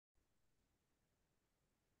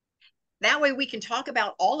That way we can talk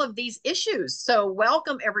about all of these issues. So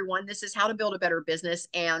welcome everyone. This is How to Build a Better Business.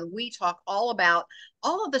 And we talk all about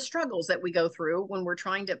all of the struggles that we go through when we're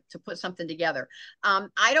trying to put something together.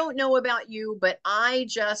 I don't know about you, but I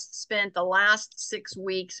just spent the last 6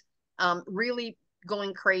 weeks really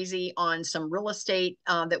going crazy on some real estate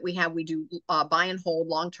that we have. We do buy and hold,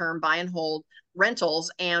 long-term buy and hold rentals,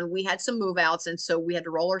 and we had some move outs, and so we had to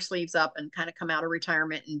roll our sleeves up and kind of come out of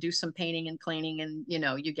retirement and do some painting and cleaning, and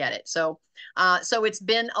you get it. So it's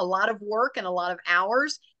been a lot of work and a lot of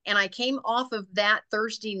hours, and I came off of that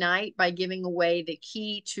Thursday night by giving away the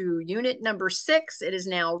key to unit number 6. It is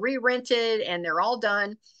now re-rented and they're all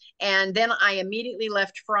done. And then I immediately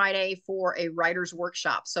left Friday for a writer's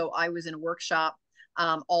workshop. So I was in a workshop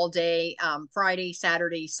all day, Friday,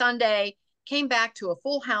 Saturday, Sunday. Came back to a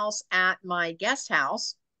full house at my guest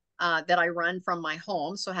house that I run from my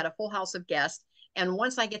home. So I had a full house of guests. And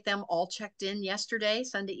once I get them all checked in yesterday,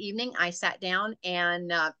 Sunday evening, I sat down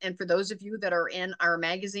and for those of you that are in our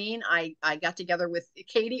magazine, I got together with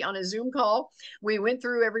Katie on a Zoom call. We went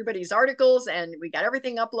through everybody's articles and we got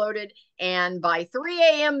everything uploaded. And by 3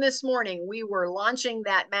 a.m. this morning, we were launching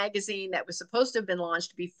that magazine that was supposed to have been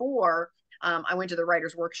launched before I went to the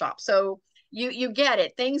writer's workshop. So you get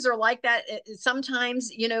it. Things are like that.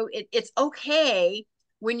 Sometimes, it's okay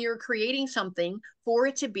when you're creating something for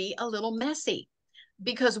it to be a little messy,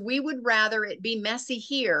 because we would rather it be messy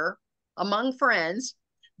here among friends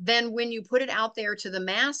than when you put it out there to the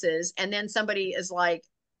masses and then somebody is like,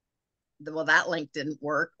 well, that link didn't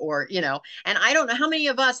work, or and I don't know how many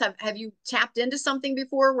of us have you tapped into something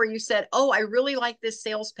before where you said, oh, I really like this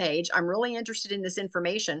sales page, I'm really interested in this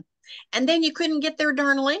information, and then you couldn't get their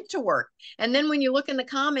darn link to work. And then when you look in the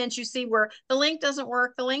comments, you see where the link doesn't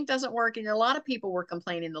work, and a lot of people were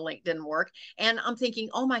complaining the link didn't work. And I'm thinking,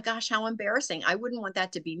 oh my gosh, how embarrassing. I wouldn't want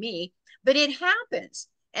that to be me, but it happens.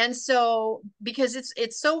 And so because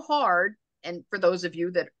it's so hard, and for those of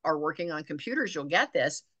you that are working on computers, you'll get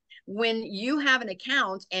this. When you have an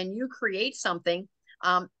account and you create something,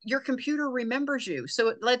 your computer remembers you, so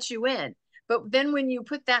it lets you in. But then when you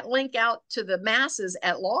put that link out to the masses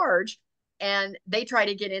at large and they try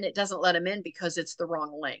to get in, it doesn't let them in because it's the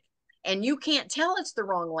wrong link. And you can't tell it's the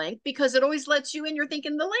wrong link because it always lets you in. You're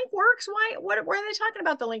thinking the link works. What are they talking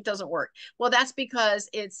about? The link doesn't work. Well, that's because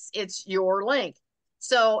it's your link.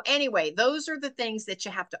 So anyway, those are the things that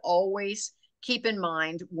you have to always keep in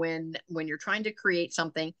mind when you're trying to create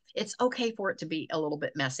something. It's okay for it to be a little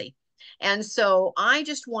bit messy. And so I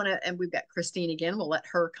just want to, and we've got Christine again. We'll let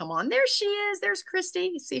her come on. There she is. There's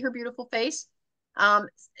Christy. You see her beautiful face.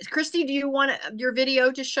 Christy, do you want your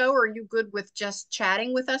video to show, or are you good with just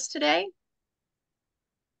chatting with us today?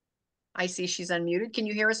 I see she's unmuted. Can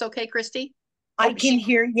you hear us okay, Christy? I can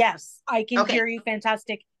hear, yes, I can okay. hear you.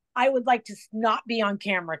 Fantastic. I would like to not be on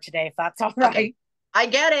camera today, if that's all right. Okay. I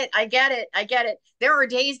get it. There are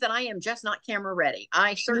days that I am just not camera ready.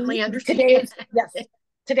 I certainly understand.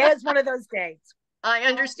 Today is one of those days. I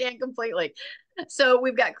understand completely. So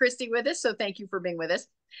we've got Christy with us. So thank you for being with us.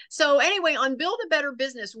 So anyway, on Build a Better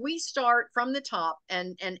Business, we start from the top,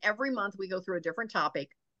 and every month we go through a different topic.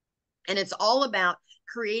 And it's all about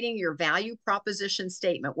creating your value proposition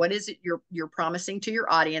statement. What is it you're promising to your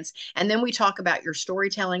audience? And then we talk about your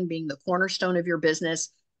storytelling being the cornerstone of your business.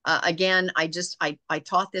 Again, I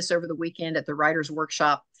taught this over the weekend at the writer's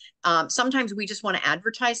workshop. Sometimes we just want to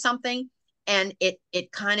advertise something and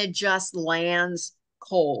it kind of just lands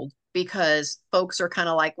cold because folks are kind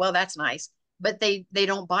of like, well, that's nice, but they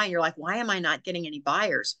don't buy. You're like, why am I not getting any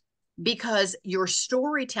buyers? Because your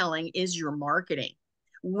storytelling is your marketing.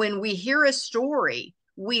 When we hear a story,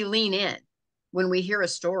 we lean in when we hear a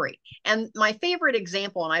story. And my favorite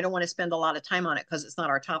example, and I don't want to spend a lot of time on it because it's not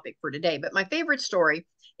our topic for today, but my favorite story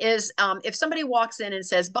is if somebody walks in and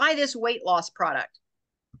says, buy this weight loss product,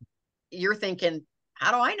 you're thinking,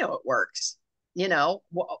 how do I know it works?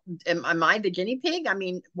 Am I the guinea pig? I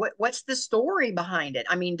mean, what's the story behind it?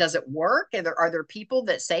 I mean, does it work? Are there people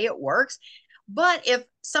that say it works? But if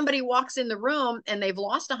somebody walks in the room and they've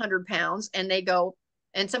lost 100 pounds and they go,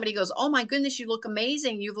 and somebody goes, oh my goodness, you look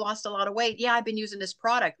amazing, you've lost a lot of weight. Yeah, I've been using this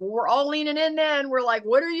product. Well, we're all leaning in then. We're like,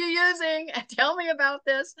 what are you using? Tell me about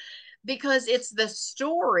this. Because it's the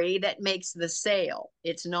story that makes the sale.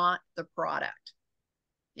 It's not the product.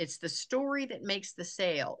 It's the story that makes the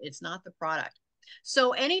sale. It's not the product.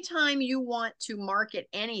 So anytime you want to market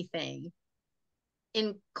anything,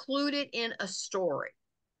 include it in a story.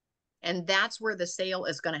 And that's where the sale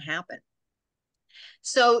is going to happen.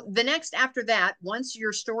 So the next after that, once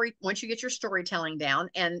you get your storytelling down,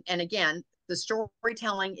 and again, the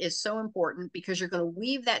storytelling is so important because you're going to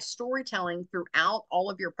weave that storytelling throughout all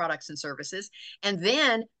of your products and services. And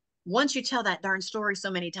then once you tell that darn story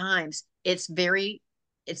so many times, it's very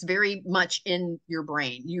much in your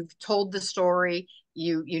brain. You've told the story,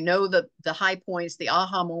 you know the high points, the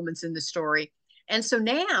aha moments in the story. And so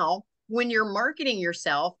now when you're marketing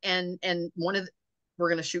yourself and we're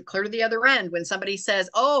going to shoot clear to the other end, when somebody says,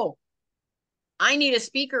 "Oh, I need a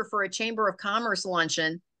speaker for a Chamber of Commerce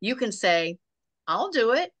luncheon," you can say, "I'll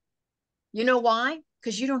do it." You know why?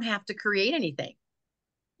 Because you don't have to create anything.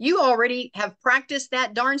 You already have practiced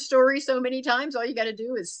that darn story so many times. All you got to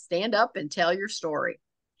do is stand up and tell your story.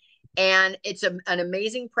 And it's an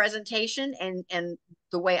amazing presentation. And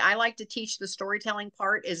the way I like to teach the storytelling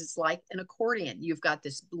part is it's like an accordion. You've got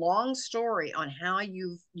this long story on how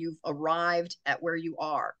you've arrived at where you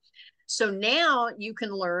are. So now you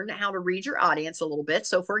can learn how to read your audience a little bit.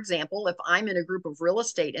 So for example, if I'm in a group of real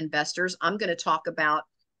estate investors, I'm going to talk about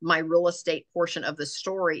my real estate portion of the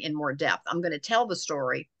story in more depth. I'm going to tell the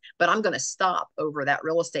story, but I'm going to stop over that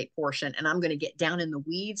real estate portion and I'm going to get down in the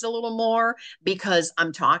weeds a little more because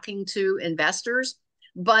I'm talking to investors.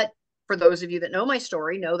 But for those of you that know my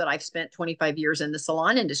story, know that I've spent 25 years in the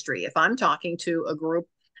salon industry. If I'm talking to a group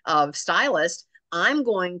of stylists, I'm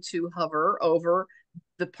going to hover over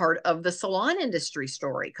the part of the salon industry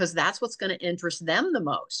story because that's what's going to interest them the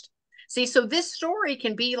most. See, so this story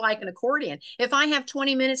can be like an accordion. If I have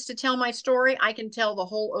 20 minutes to tell my story, I can tell the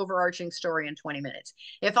whole overarching story in 20 minutes.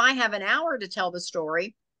 If I have an hour to tell the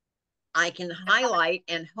story, I can highlight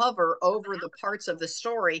and hover over the parts of the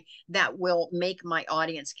story that will make my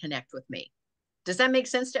audience connect with me. Does that make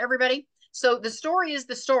sense to everybody? So the story is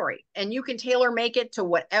the story, and you can tailor make it to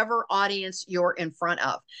whatever audience you're in front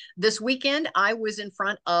of. This weekend, I was in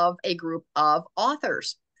front of a group of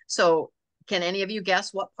authors. So can any of you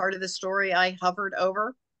guess what part of the story I hovered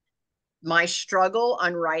over? My struggle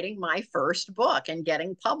on writing my first book and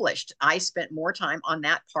getting published. I spent more time on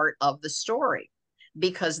that part of the story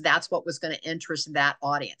because that's what was going to interest that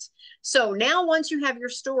audience. So now once you have your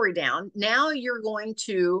story down, now you're going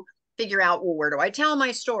to figure out, well, where do I tell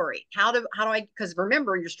my story? How do I, because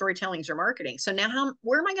remember, your storytelling is your marketing. So now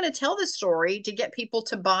where am I going to tell this story to get people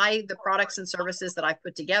to buy the products and services that I've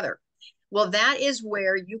put together? Well, that is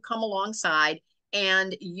where you come alongside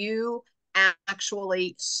and you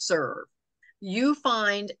actually serve. You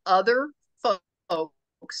find other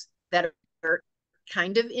folks that are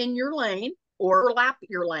kind of in your lane or overlap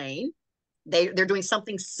your lane. They're doing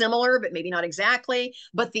something similar, but maybe not exactly,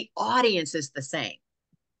 but the audience is the same.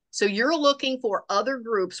 So you're looking for other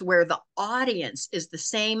groups where the audience is the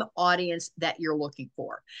same audience that you're looking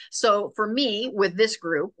for. So for me, with this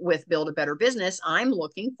group, with Build a Better Business, I'm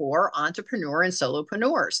looking for entrepreneur and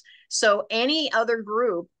solopreneurs. So any other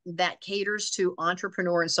group that caters to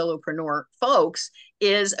entrepreneur and solopreneur folks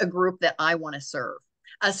is a group that I want to serve,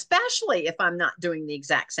 especially if I'm not doing the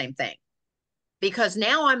exact same thing. Because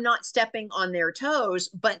now I'm not stepping on their toes,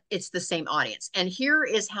 but it's the same audience. And here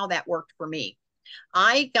is how that worked for me.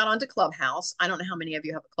 I got onto Clubhouse. I don't know how many of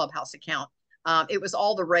you have a Clubhouse account. It was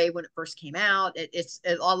all the rage when it first came out. It's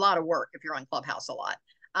a lot of work if you're on Clubhouse a lot.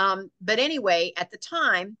 But anyway, at the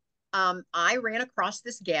time, I ran across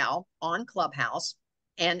this gal on Clubhouse,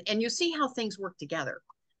 and you see how things work together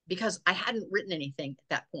because I hadn't written anything at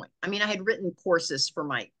that point. I mean, I had written courses for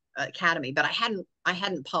my academy, but I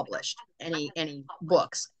hadn't published any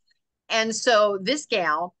books. And so this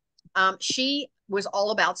gal, she was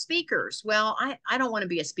all about speakers. Well, I don't want to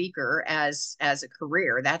be a speaker as a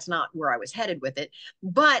career. That's not where I was headed with it.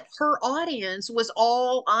 But her audience was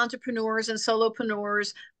all entrepreneurs and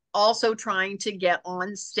solopreneurs, also trying to get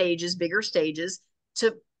on stages, bigger stages,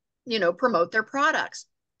 to promote their products.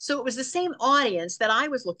 So it was the same audience that I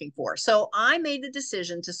was looking for. So I made the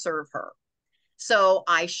decision to serve her. So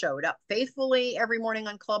I showed up faithfully every morning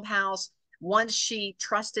on Clubhouse. Once she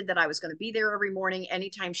trusted that I was going to be there every morning,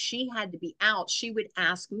 anytime she had to be out, she would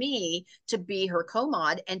ask me to be her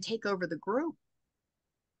co-mod and take over the group.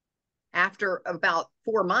 After about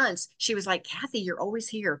 4 months, she was like, "Kathy, you're always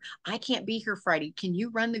here. I can't be here Friday. Can you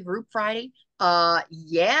run the group Friday?"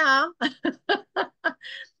 Yeah.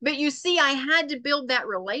 But you see, I had to build that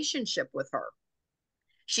relationship with her.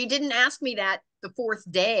 She didn't ask me that the fourth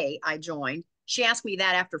day I joined. She asked me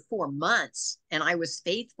that after 4 months, and I was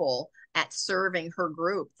faithful at serving her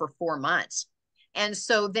group for 4 months. And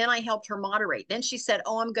so then I helped her moderate. Then she said,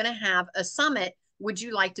 "Oh, I'm going to have a summit. Would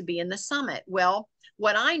you like to be in the summit?" Well,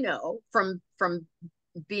 what I know from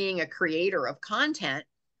being a creator of content,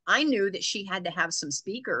 I knew that she had to have some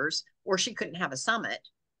speakers or she couldn't have a summit.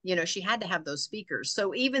 She had to have those speakers.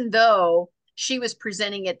 So even though She was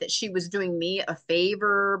presenting it that she was doing me a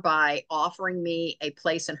favor by offering me a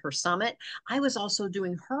place in her summit. I was also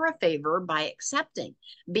doing her a favor by accepting,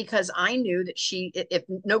 because I knew that if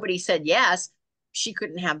nobody said yes, she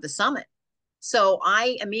couldn't have the summit. So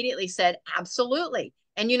I immediately said, absolutely.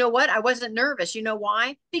 And you know what? I wasn't nervous. You know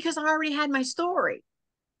why? Because I already had my story.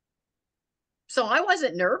 So I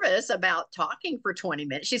wasn't nervous about talking for 20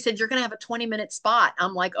 minutes. She said, you're going to have a 20-minute spot.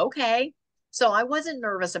 I'm like, okay. So I wasn't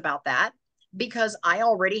nervous about that because I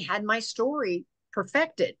already had my story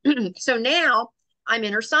perfected. So now I'm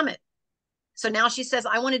in her summit. So now she says,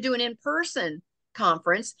 I want to do an in-person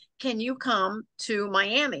conference. Can you come to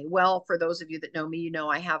Miami? Well, for those of you that know me, you know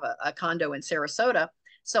I have a condo in Sarasota.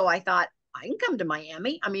 So I thought, I can come to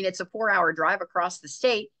Miami. I mean, it's a 4-hour drive across the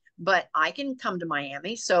state, but I can come to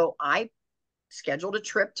Miami. So I scheduled a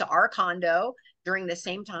trip to our condo during the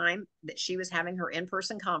same time that she was having her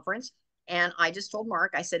in-person conference. And I just told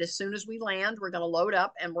Mark, I said, as soon as we land, we're going to load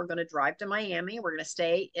up and we're going to drive to Miami. We're going to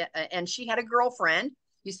stay. And she had a girlfriend.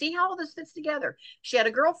 You see how all this fits together. She had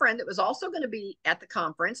a girlfriend that was also going to be at the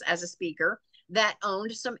conference as a speaker that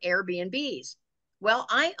owned some Airbnbs. Well,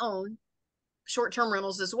 I own short-term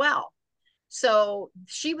rentals as well. So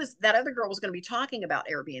that other girl was going to be talking about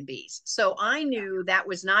Airbnbs. So I knew that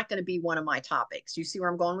was not going to be one of my topics. You see where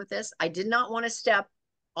I'm going with this? I did not want to step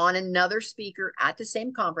on another speaker at the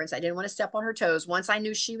same conference. I didn't want to step on her toes. Once I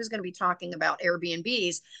knew she was going to be talking about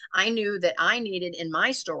Airbnbs, I knew that I needed in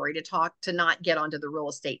my story to not get onto the real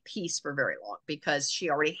estate piece for very long, because she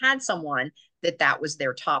already had someone that was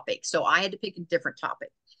their topic. So I had to pick a different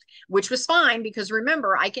topic, which was fine, because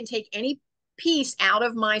remember, I can take any piece out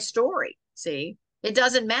of my story. See, it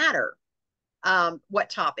doesn't matter what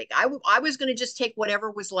topic. I was going to just take whatever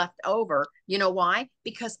was left over. You know why?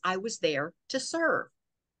 Because I was there to serve.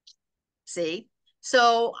 See,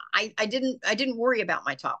 so I didn't worry about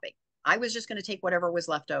my topic. I was just going to take whatever was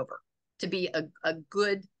left over to be a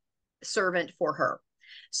good servant for her.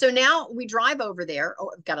 So now we drive over there.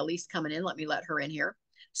 Oh, I've got Elise coming in. Let me let her in here.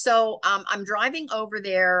 So I'm driving over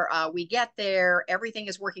there. We get there. Everything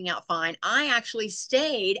is working out fine. I actually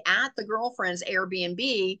stayed at the girlfriend's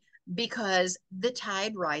Airbnb because the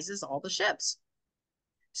tide rises all the ships.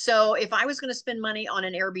 So if I was going to spend money on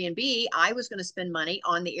an Airbnb, I was going to spend money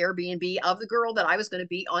on the Airbnb of the girl that I was going to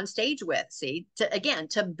be on stage with. See,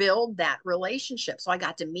 to build that relationship. So I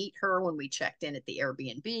got to meet her when we checked in at the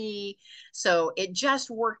Airbnb. So it just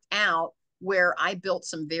worked out where I built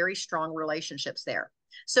some very strong relationships there.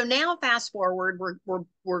 So now fast forward,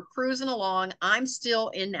 we're cruising along. I'm still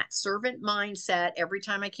in that servant mindset every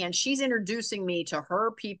time I can. She's introducing me to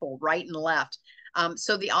her people right and left.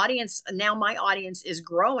 So the audience, now my audience is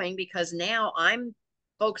growing, because now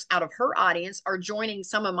folks out of her audience are joining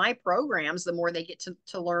some of my programs. The more they get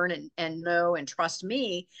to learn and know and trust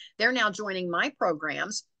me, they're now joining my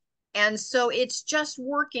programs. And so it's just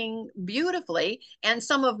working beautifully. And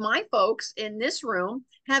some of my folks in this room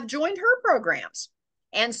have joined her programs.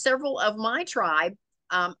 And several of my tribe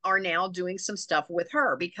are now doing some stuff with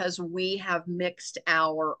her, because we have mixed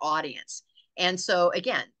our audience. And so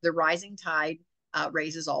again, the rising tide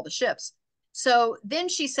raises all the ships. So then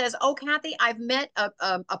she says, oh, Kathy, I've met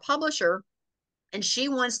a publisher and she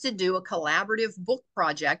wants to do a collaborative book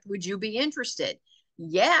project. Would you be interested?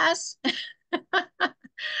 Yes.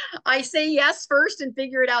 I say yes first and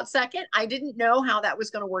figure it out second. I didn't know how that was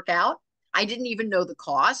going to work out. I didn't even know the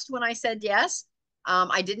cost when I said yes.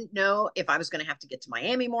 I didn't know if I was going to have to get to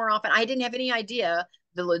Miami more often. I didn't have any idea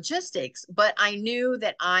the logistics, but I knew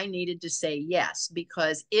that I needed to say yes,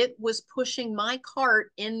 because it was pushing my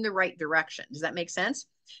cart in the right direction. Does that make sense?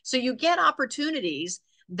 So you get opportunities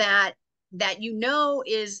that you know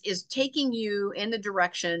is taking you in the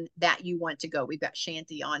direction that you want to go. We've got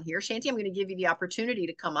Shanti on here. Shanti, I'm going to give you the opportunity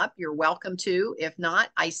to come up. You're welcome to. If not,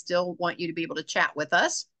 I still want you to be able to chat with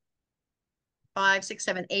us. 5, 6,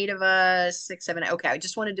 7, 8 of us, 6, 7. Okay, I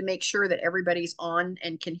just wanted to make sure that everybody's on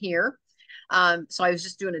and can hear. So I was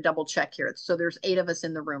just doing a double check here. So there's 8 of us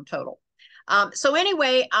in the room total. So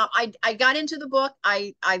anyway, I got into the book.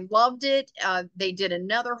 I loved it. They did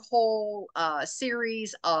another whole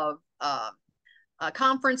series of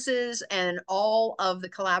conferences, and all of the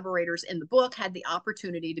collaborators in the book had the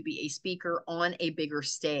opportunity to be a speaker on a bigger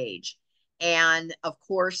stage. And of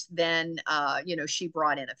course, then, she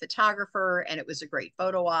brought in a photographer, and it was a great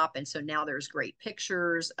photo op. And so now there's great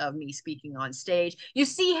pictures of me speaking on stage. You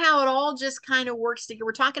see how it all just kind of works together.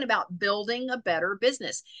 We're talking about building a better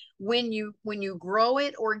business. When you grow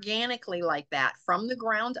it organically like that from the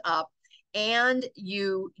ground up, and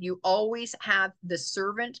you always have the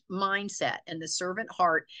servant mindset and the servant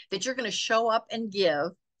heart that you're going to show up and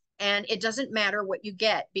give, And it doesn't matter what you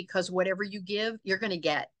get, because whatever you give, you're going to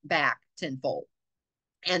get back tenfold.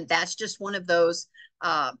 And that's just one of those,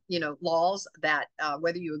 laws that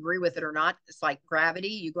whether you agree with it or not, it's like gravity.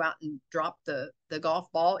 You go out and drop the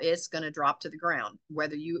golf ball, it's going to drop to the ground,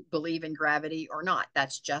 whether you believe in gravity or not.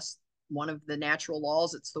 That's just one of the natural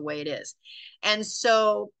laws. It's the way it is. And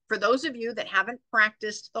so for those of you that haven't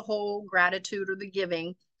practiced the whole gratitude or the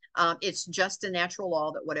giving, it's just a natural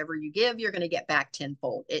law that whatever you give, you're going to get back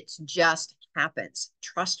tenfold. It just happens.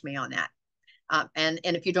 Trust me on that. And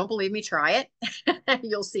if you don't believe me, try it.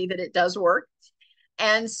 You'll see that it does work.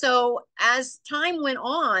 And so as time went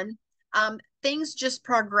on, things just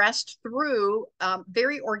progressed through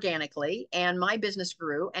very organically, and my business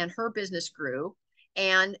grew and her business grew.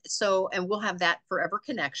 And we'll have that forever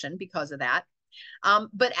connection because of that.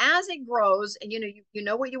 But as it grows, and you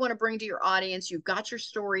know what you want to bring to your audience, you've got your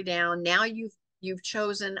story down. Now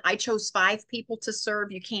I chose 5 people to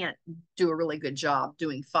serve. You can't do a really good job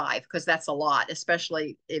doing 5, because that's a lot,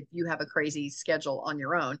 especially if you have a crazy schedule on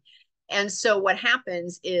your own. And so what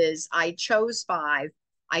happens is I chose 5,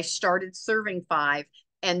 I started serving 5,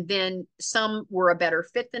 and then some were a better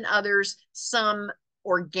fit than others. Some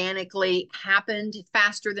organically happened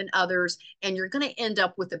faster than others. And you're going to end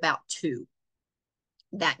up with about 2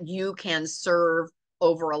 that you can serve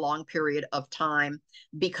over a long period of time,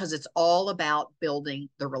 because it's all about building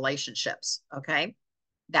the relationships. Okay.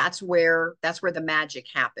 That's where the magic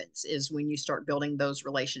happens, is when you start building those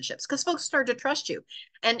relationships, because folks start to trust you.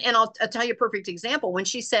 And I'll tell you a perfect example. When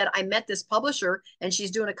she said, I met this publisher and she's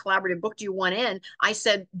doing a collaborative book, do you want in? I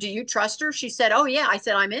said, do you trust her? She said, oh yeah. I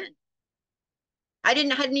said, I'm in.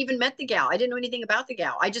 Hadn't even met the gal. I didn't know anything about the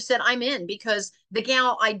gal. I just said, I'm in, because the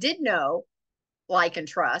gal I did know, like, and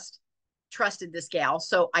trusted this gal.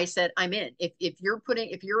 So I said, I'm in. If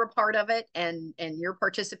you're a part of it and you're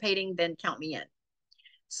participating, then count me in.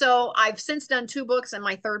 So I've since done 2 books, and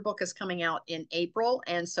my 3rd book is coming out in April.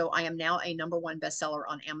 And so I am now a #1 bestseller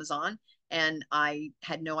on Amazon. And I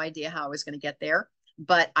had no idea how I was going to get there,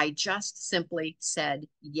 but I just simply said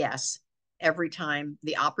yes every time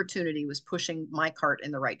the opportunity was pushing my cart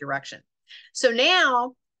in the right direction. So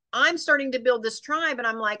now I'm starting to build this tribe, and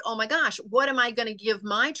I'm like, oh my gosh, what am I going to give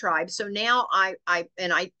my tribe? So now I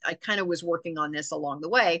kind of was working on this along the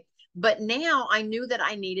way, but now I knew that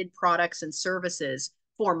I needed products and services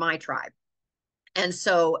for my tribe. And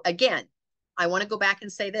so again, I want to go back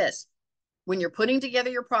and say this: when you're putting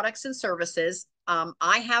together your products and services,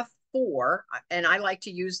 I have 4, and I like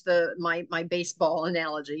to use my baseball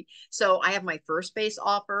analogy. So I have my first base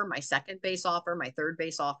offer, my second base offer, my third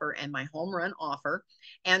base offer, and my home run offer.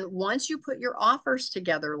 And once you put your offers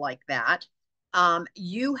together like that,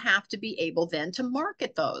 you have to be able then to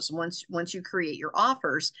market those once you create your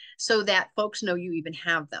offers, so that folks know you even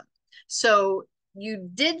have them. So you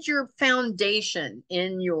did your foundation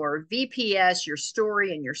in your VPS, your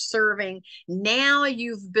story, and your serving. Now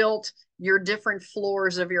you've built your different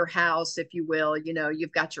floors of your house, if you will.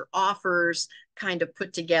 You've got your offers kind of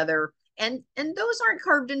put together, and those aren't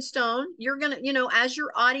carved in stone. You're going to, as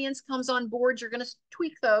your audience comes on board, you're going to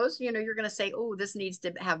tweak those. You're going to say, oh, this needs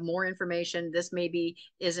to have more information. This maybe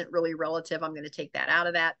isn't really relative. I'm going to take that out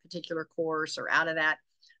of that particular course, or out of that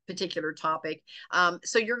particular topic.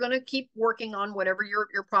 So you're going to keep working on whatever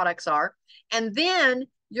your products are. And then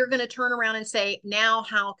you're going to turn around and say, now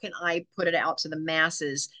how can I put it out to the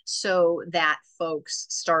masses so that folks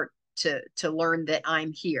start to learn that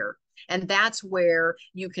I'm here? And that's where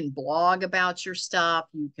you can blog about your stuff.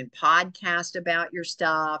 You can podcast about your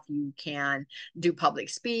stuff. You can do public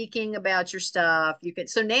speaking about your stuff.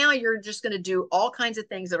 So now you're just going to do all kinds of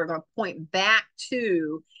things that are going to point back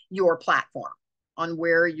to your platform, on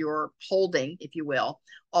where you're holding, if you will,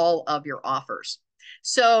 all of your offers.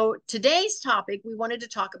 So today's topic, we wanted to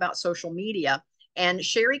talk about social media, and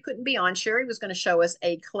Sherry couldn't be on. Sherry was going to show us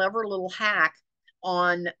a clever little hack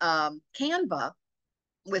on Canva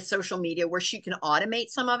with social media, where she can automate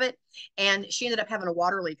some of it. And she ended up having a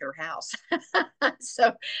water leak at her house.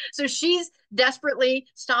 So she's desperately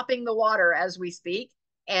stopping the water as we speak,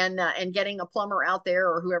 and getting a plumber out there,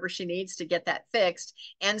 or whoever she needs, to get that fixed.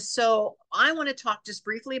 And so I want to talk just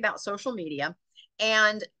briefly about social media.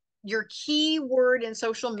 And your key word in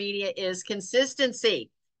social media is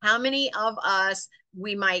consistency. How many of us,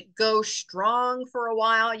 we might go strong for a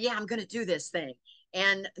while? Yeah, I'm going to do this thing.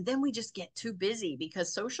 And then we just get too busy,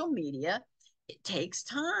 because social media, it takes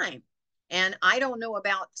time. And I don't know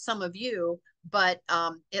about some of you, but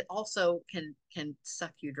it also can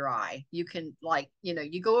suck you dry. You can,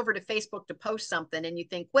 you go over to Facebook to post something, and you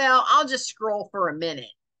think, well, I'll just scroll for a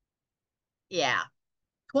minute. Yeah,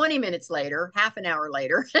 20 minutes later, half an hour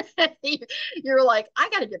later, you're like, I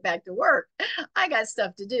got to get back to work. I got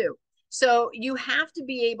stuff to do. So you have to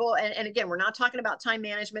be able, and again, we're not talking about time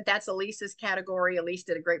management. That's Elise's category. Elise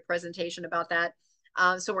did a great presentation about that.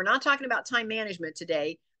 So we're not talking about time management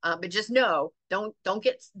today. But just know, don't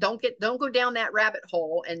go down that rabbit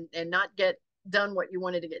hole and not get done what you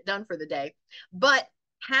wanted to get done for the day. But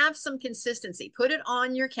have some consistency. Put it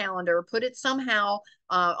on your calendar. Put it somehow,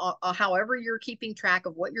 however you're keeping track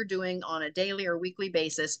of what you're doing on a daily or weekly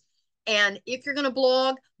basis. And if you're going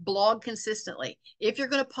to blog consistently. If you're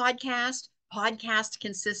going to podcast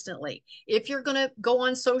consistently. If you're going to go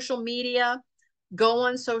on social media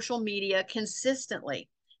consistently.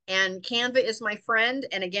 And Canva is my friend.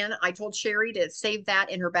 And again, I told Sherry to save that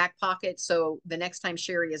in her back pocket. So the next time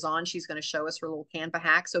Sherry is on, she's going to show us her little Canva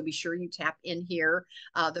hack. So be sure you tap in here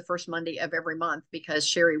the first Monday of every month, because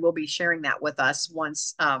Sherry will be sharing that with us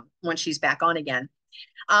once she's back on again.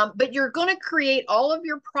 But you're going to create all of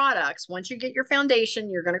your products. Once you get your foundation,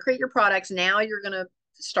 you're going to create your products. Now you're going to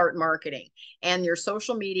start marketing. And your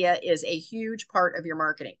social media is a huge part of your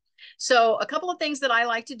marketing. So a couple of things that I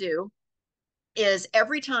like to do is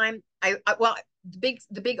every time the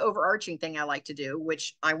big overarching thing I like to do,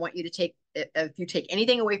 which I want you to take, if you take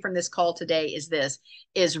anything away from this call today, is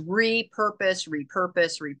repurpose.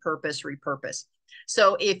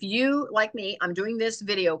 So if you, like me, I'm doing this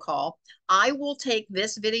video call, I will take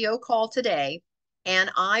this video call today and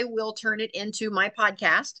I will turn it into my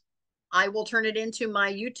podcast. I will turn it into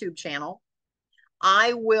my YouTube channel.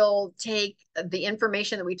 I will take the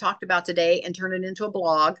information that we talked about today and turn it into a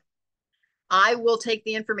blog. I will take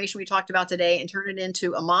the information we talked about today and turn it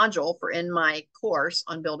into a module for in my course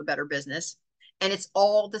on Build a Better Business. And it's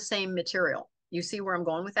all the same material. You see where I'm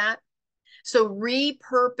going with that? So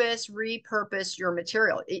repurpose your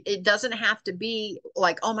material. It doesn't have to be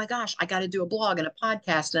like, oh my gosh, I got to do a blog and a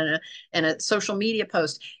podcast and a social media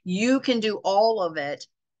post. You can do all of it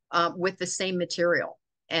with the same material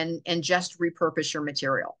and just repurpose your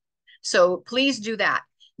material. So please do that.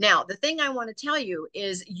 Now, the thing I want to tell you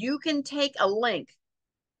is you can take a link,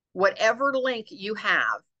 whatever link you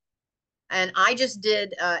have. And I just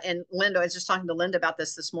did, and Linda, I was just talking to Linda about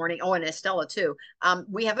this morning. Oh, and Estella too.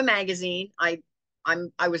 We have a magazine. I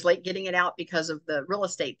was late getting it out because of the real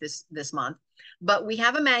estate this month, but we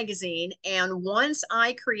have a magazine. And once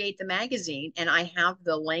I create the magazine and I have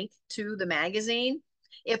the link to the magazine,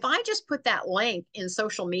 if I just put that link in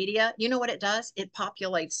social media, you know what it does? It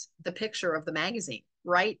populates the picture of the magazine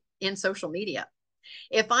right in social media.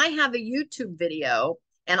 If I have a YouTube video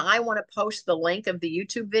and I want to post the link of the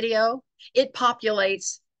YouTube video, it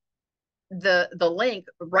populates the link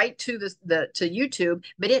right to to YouTube,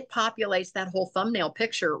 but it populates that whole thumbnail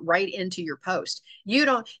picture right into your post.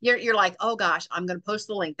 You're like, oh gosh, I'm going to post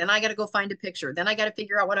the link. Then I got to go find a picture. Then I got to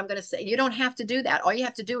figure out what I'm going to say. You don't have to do that. All you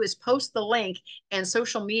have to do is post the link and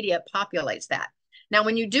social media populates that. Now,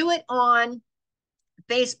 when you do it on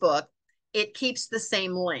Facebook, it keeps the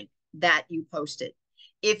same link that you posted.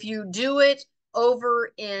 If you do it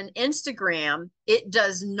over in Instagram, it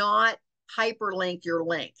does not hyperlink your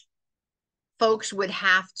link. Folks would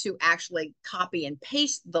have to actually copy and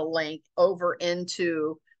paste the link over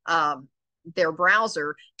into their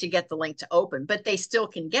browser to get the link to open, but they still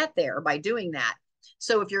can get there by doing that.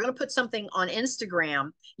 So if you're going to put something on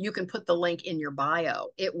Instagram, you can put the link in your bio.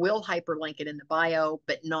 It will hyperlink it in the bio,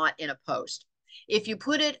 but not in a post. If you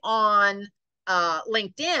put it on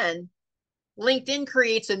LinkedIn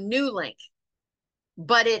creates a new link,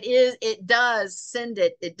 but it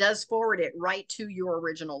does forward it right to your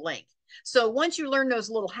original link. So once you learn those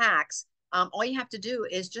little hacks, all you have to do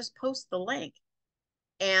is just post the link.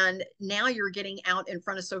 And now you're getting out in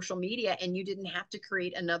front of social media and you didn't have to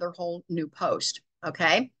create another whole new post.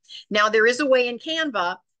 Okay. Now there is a way in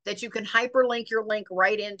Canva that you can hyperlink your link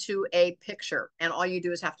right into a picture. And all you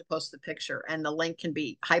do is have to post the picture and the link can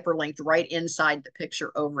be hyperlinked right inside the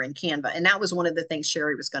picture over in Canva. And that was one of the things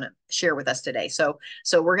Sherry was going to share with us today. So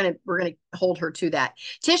we're going to hold her to that.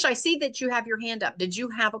 Tish, I see that you have your hand up. Did you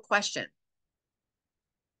have a question?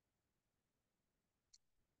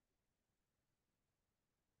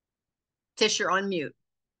 Tish, you're on mute.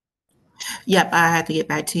 Yep, I had to get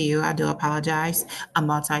back to you. I do apologize. I'm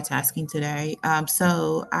multitasking today.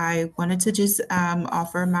 So I wanted to just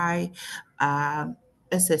offer my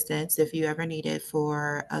assistance if you ever need it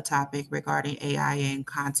for a topic regarding AI and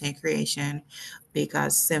content creation,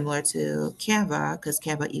 because similar to Canva, because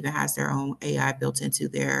Canva even has their own AI built into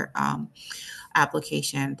their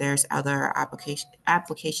application, there's other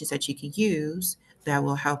applications that you can use that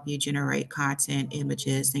will help you generate content,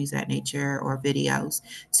 images, things of that nature, or videos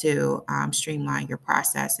to streamline your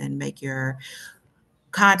process and make your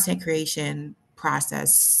content creation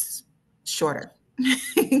process shorter.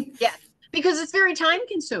 Yes, because it's very time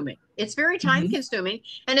consuming. It's very time Mhm. consuming.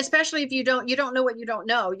 And especially if you don't know what you don't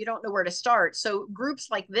know where to start. So groups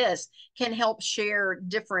like this can help share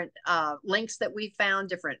different links that we've found,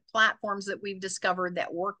 different platforms that we've discovered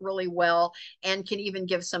that work really well, and can even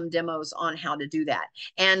give some demos on how to do that.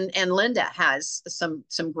 And Linda has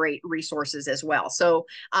some great resources as well. So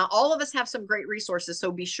all of us have some great resources.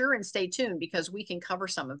 So be sure and stay tuned because we can cover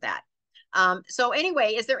some of that. So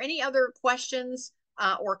anyway, is there any other questions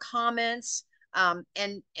or comments?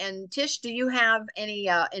 And Tish, do you have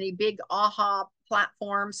any big aha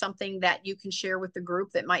platform, something that you can share with the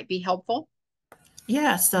group that might be helpful?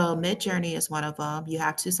 Yeah, so Midjourney is one of them. You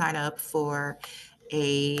have to sign up for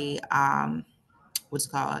a what's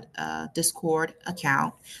called a Discord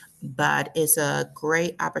account, but it's a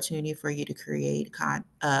great opportunity for you to create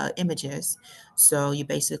images. So you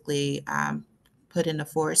basically put in the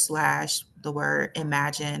forward slash the word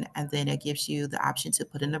imagine, and then it gives you the option to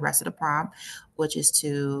put in the rest of the prompt, which is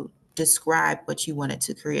to describe what you wanted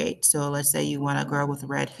to create. So let's say you want a girl with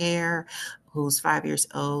red hair who's 5 years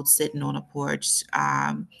old sitting on a porch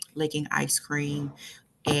licking ice cream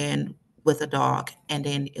and with a dog, and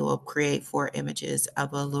then it will create 4 images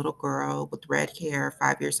of a little girl with red hair,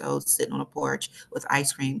 5 years old, sitting on a porch with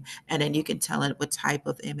ice cream. And then you can tell it what type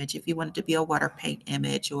of image, if you want it to be a water paint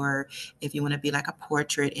image, or if you want to be like a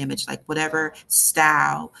portrait image, like whatever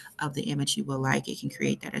style of the image you will like, it can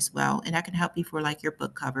create that as well. And that can help you for like your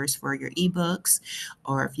book covers for your ebooks,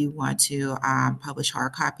 or if you want to publish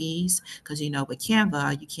hard copies, because you know with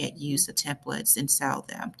Canva you can't use the templates and sell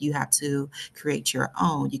them. You have to create your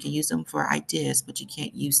own. You can use them for ideas, but you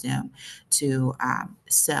can't use them to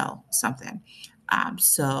sell something.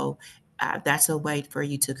 That's a way for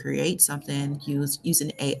you to create something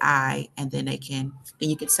using AI, and then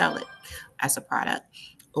you can sell it as a product.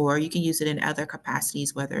 Or you can use it in other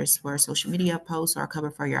capacities, whether it's for social media posts or a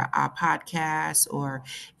cover for your podcast, or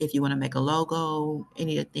if you want to make a logo,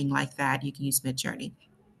 anything like that, you can use Midjourney.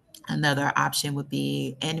 Another option would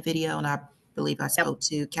be NVideo, and I believe I Yep. spoke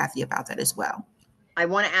to Kathy about that as well. I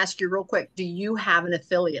want to ask you real quick, do you have an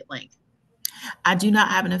affiliate link? I do not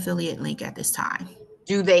have an affiliate link at this time.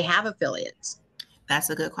 Do they have affiliates? That's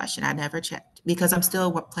a good question. I never checked because I'm still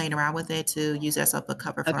playing around with it to use as a book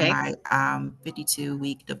cover for Okay. my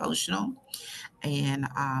 52-week devotional, and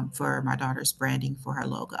for my daughter's branding for her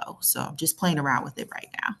logo. So I'm just playing around with it right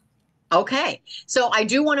now. Okay. So I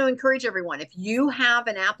do want to encourage everyone, if you have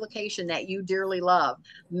an application that you dearly love,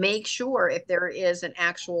 make sure if there is an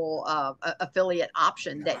actual affiliate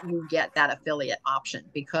option that you get that affiliate option,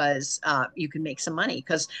 because you can make some money.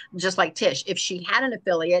 Because just like Tish, if she had an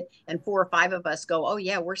affiliate and 4 or 5 of us go, oh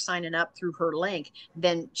yeah, we're signing up through her link,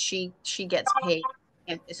 then she gets paid.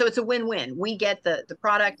 And so it's a win-win. We get the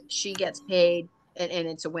product, she gets paid, and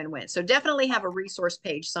it's a win-win. So definitely have a resource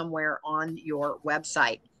page somewhere on your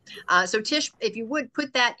website. So Tish, if you would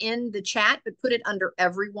put that in the chat, but put it under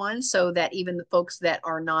everyone so that even the folks that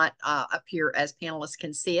are not up here as panelists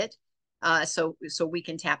can see it. So we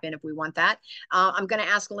can tap in if we want that. I'm going to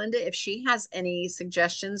ask Linda if she has any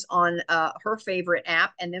suggestions on her favorite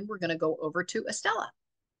app, and then we're going to go over to Estella.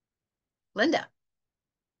 Linda.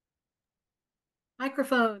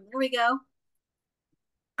 Microphone. There we go.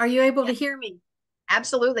 Are you able to Yes. hear me?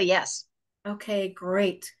 Absolutely, yes. Okay,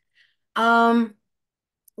 great.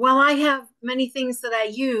 Well, I have many things that I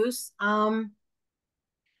use. I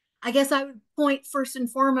guess I would point first and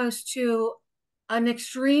foremost to an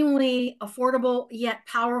extremely affordable yet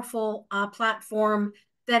powerful platform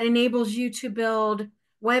that enables you to build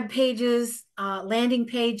web pages, landing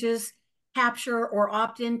pages, capture or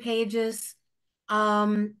opt-in pages,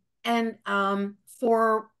 and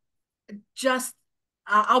for just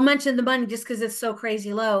I'll mention the money just because it's so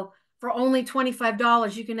crazy low. For only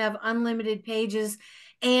 $25, you can have unlimited pages,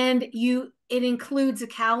 and it includes a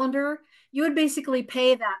calendar. You would basically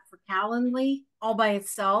pay that for Calendly all by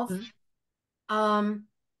itself. Mm-hmm.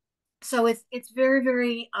 So it's very,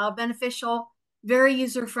 very beneficial, very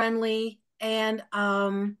user friendly, and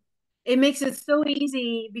it makes it so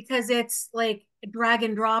easy because it's like drag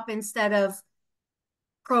and drop instead of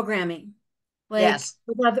programming. Like Yes.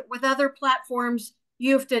 with other platforms,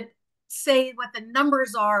 you have to say what the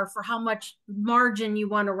numbers are for how much margin you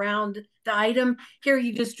want around the item. Here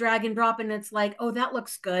you just drag and drop and it's like, oh, that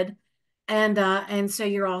looks good. And so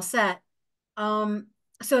you're all set. Um,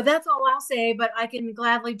 so that's all I'll say, but I can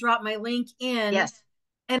gladly drop my link in. Yes.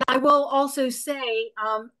 And I will also say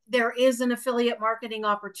there is an affiliate marketing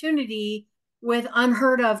opportunity with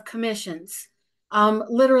unheard of commissions,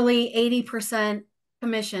 literally 80%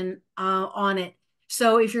 commission on it.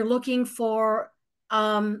 So if you're looking for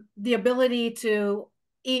the ability to,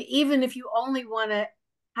 even if you only want to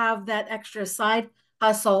have that extra side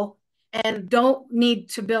hustle and don't need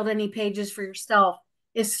to build any pages for yourself,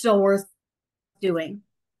 is still worth doing.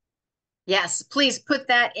 Yes, please put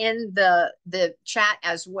that in the chat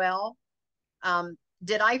as well.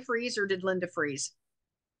 Did I freeze or did Linda freeze?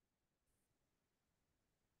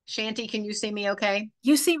 Shanti, can you see me okay?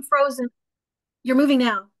 You seem frozen. You're moving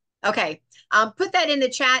now. Okay. Put that in the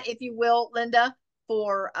chat, if you will, Linda,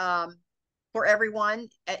 for everyone,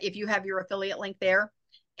 if you have your affiliate link there.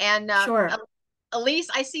 And Sure. Elise,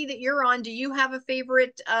 I see that you're on. Do you have a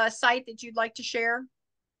favorite site that you'd like to share?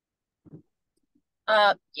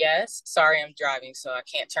 Yes. Sorry, I'm driving, so I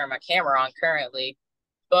can't turn my camera on currently.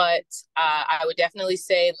 But I would definitely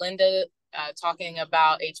say Linda talking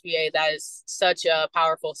about HBA, that is such a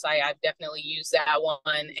powerful site. I've definitely used that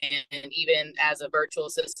one. And even as a virtual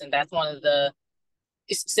assistant, that's one of the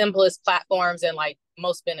simplest platforms and like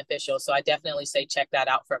most beneficial. So I definitely say check that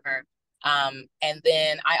out from her. And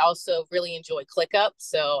then I also really enjoy ClickUp.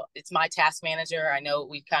 So it's my task manager. I know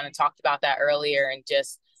we kind of talked about that earlier, and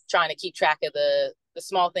just trying to keep track of the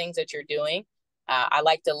small things that you're doing. I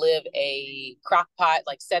like to live a crock pot,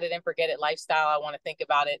 like set it and forget it lifestyle. I want to think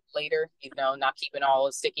about it later, not keeping all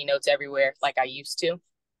the sticky notes everywhere like I used to.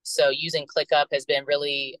 So using ClickUp has been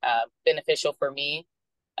really beneficial for me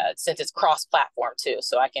since it's cross-platform too.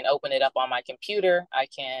 So I can open it up on my computer. I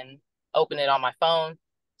can open it on my phone.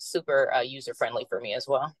 Super user-friendly for me as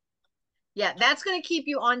well. Yeah, that's going to keep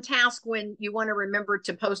you on task when you want to remember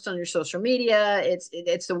to post on your social media.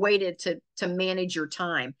 It's the way to manage your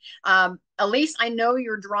time. Elise, I know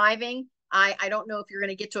you're driving. I don't know if you're going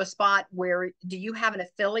to get to a spot where, do you have an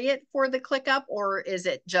affiliate for the ClickUp, or is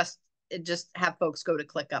it just have folks go to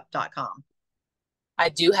clickup.com? I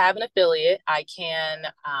do have an affiliate. I can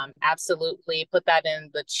absolutely put that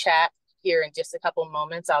in the chat here in just a couple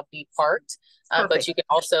moments. I'll be parked. But you can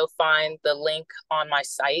also find the link on my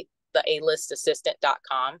site, the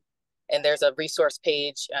alistassistant.com. And there's a resource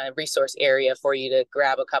page, resource area for you to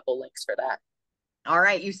grab a couple links for that. All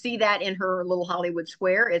right. You see that in her little Hollywood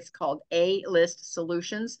square. It's called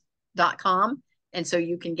alistsolutions.com. And so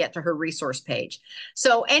you can get to her resource page.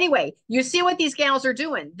 So anyway, you see what these gals are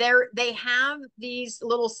doing. They have these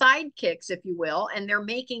little sidekicks, if you will, and they're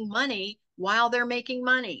making money while they're making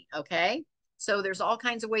money. Okay. So there's all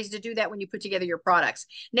kinds of ways to do that when you put together your products.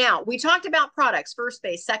 Now, we talked about products: first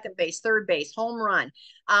base, second base, third base, home run.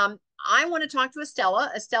 I want to talk to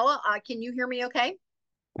Estella. Estella, can you hear me okay?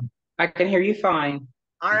 I can hear you fine.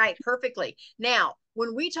 All right, perfectly. Now,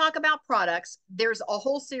 when we talk about products, there's a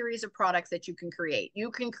whole series of products that you can create.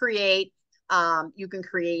 You can create a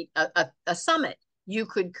summit. You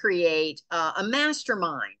could create a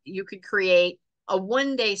mastermind. You could create a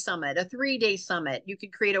 1-day summit, a 3-day summit. You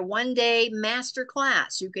could create a 1-day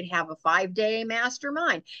masterclass. You could have a 5-day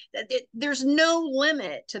mastermind. There's no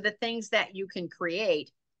limit to the things that you can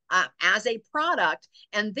create as a product.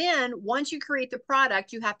 And then once you create the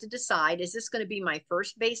product, you have to decide, is this going to be my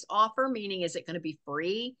first base offer? Meaning, is it going to be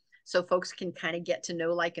free? So folks can kind of get to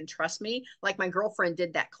know, like, and trust me. Like my girlfriend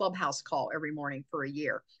did that Clubhouse call every morning for a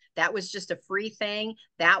year. That was just a free thing.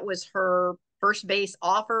 That was her first base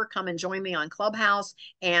offer. Come and join me on Clubhouse.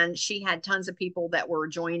 And she had tons of people that were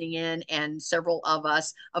joining in. And several of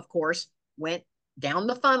us, of course, went down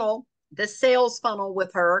the funnel, the sales funnel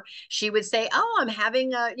with her. She would say, oh, I'm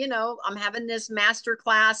having I'm having this master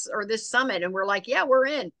class or this summit. And we're like, yeah, we're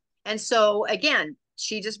in. And so again,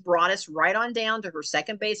 she just brought us right on down to her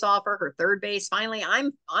second base offer, her third base. Finally,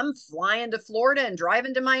 I'm flying to Florida and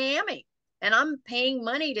driving to Miami, and I'm paying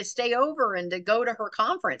money to stay over and to go to her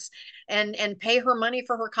conference and pay her money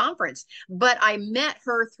for her conference. But I met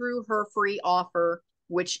her through her free offer,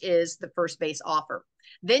 which is the first base offer.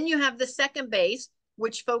 Then you have the second base,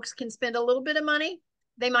 which folks can spend a little bit of money.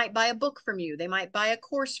 They might buy a book from you. They might buy a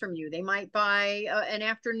course from you. They might buy an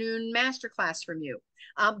afternoon masterclass from you.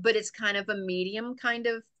 But it's kind of a medium kind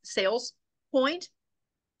of sales point.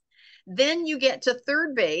 Then you get to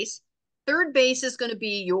third base. Third base is going to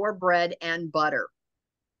be your bread and butter.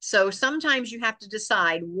 So sometimes you have to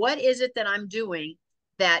decide, what is it that I'm doing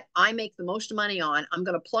that I make the most money on? I'm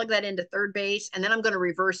going to plug that into third base, and then I'm going to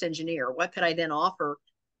reverse engineer. What could I then offer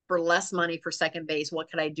for less money for second base?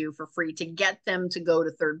 What could I do for free to get them to go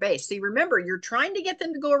to third base? See, remember, you're trying to get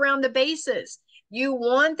them to go around the bases. You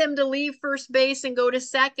want them to leave first base and go to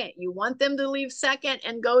second. You want them to leave second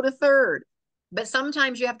and go to third. But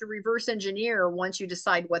sometimes you have to reverse engineer once you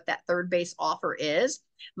decide what that third base offer is.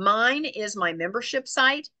 Mine is my membership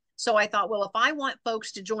site. So I thought, well, if I want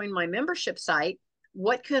folks to join my membership site,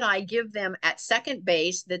 what could I give them at second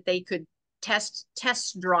base that they could test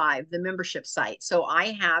drive the membership site. So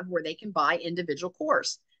I have where they can buy individual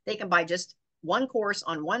course. They can buy just one course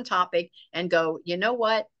on one topic and go, you know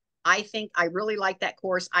what? I think I really like that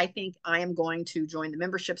course. I think I am going to join the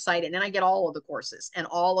membership site. And then I get all of the courses and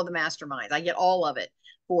all of the masterminds. I get all of it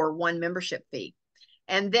for one membership fee.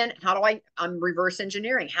 And then I'm reverse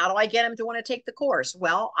engineering. How do I get them to want to take the course?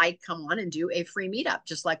 Well, I come on and do a free meetup,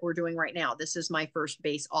 just like we're doing right now. This is my first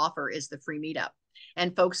base offer, is the free meetup.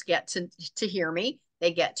 And folks get to hear me.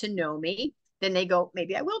 They get to know me. Then they go,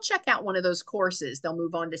 maybe I will check out one of those courses. They'll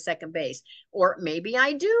move on to second base. Or maybe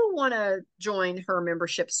I do want to join her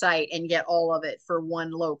membership site and get all of it for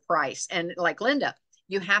one low price. And like Linda,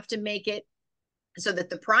 you have to make it so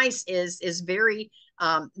that the price is very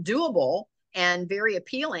doable and very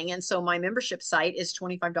appealing. And so my membership site is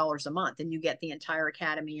 $25 a month, and you get the entire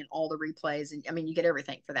academy and all the replays. And I mean, you get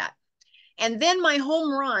everything for that. And then my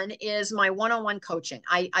home run is my one-on-one coaching.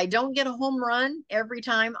 I don't get a home run every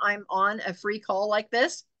time I'm on a free call like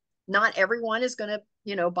this. Not everyone is going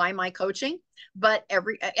to, buy my coaching, but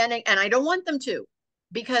and I don't want them to,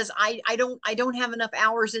 because I don't have enough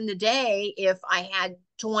hours in the day. If I had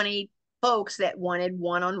 20 folks that wanted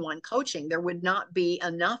one-on-one coaching, there would not be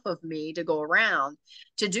enough of me to go around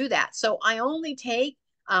to do that. So I only take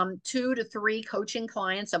 2 to 3 coaching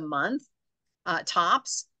clients a month,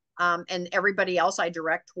 tops. And everybody else I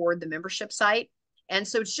direct toward the membership site. And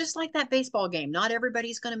so it's just like that baseball game. Not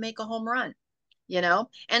everybody's going to make a home run,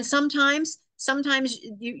 and sometimes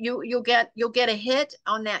you'll get a hit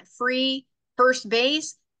on that free first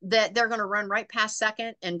base that they're going to run right past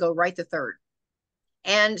second and go right to third.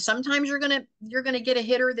 And sometimes you're going to get a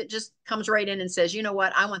hitter that just comes right in and says, you know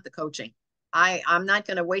what, I want the coaching. I'm not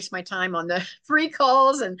going to waste my time on the free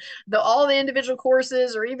calls and all the individual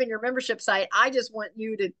courses or even your membership site. I just want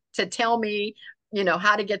you to tell me,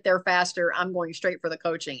 how to get there faster. I'm going straight for the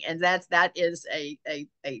coaching. And that is a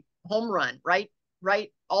home run, right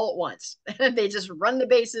all at once. They just run the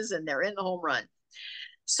bases and they're in the home run.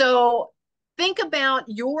 So think about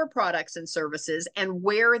your products and services and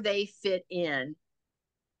where they fit in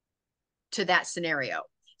to that scenario.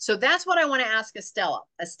 So that's what I want to ask Estella.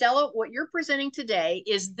 Estella, what you're presenting today,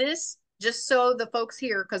 is this, just so the folks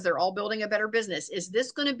here, because they're all building a better business, is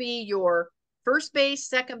this going to be your first base,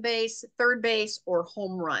 second base, third base, or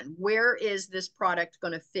home run? Where is this product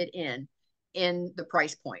going to fit in the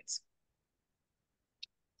price points?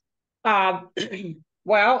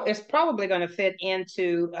 Well, it's probably going to fit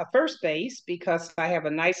into a first base, because I have a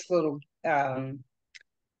nice little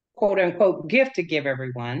quote unquote gift to give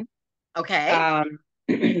everyone. Okay.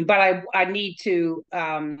 But I need to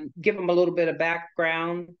give them a little bit of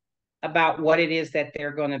background about what it is that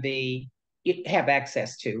they're going to have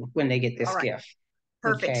access to when they get this gift.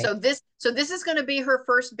 Perfect. Okay. So this is going to be her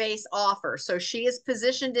first base offer. So she has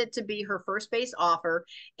positioned it to be her first base offer.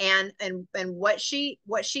 And what she's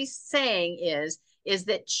saying is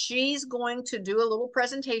that she's going to do a little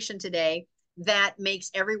presentation today that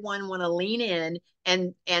makes everyone want to lean in,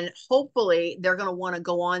 and hopefully they're going to want to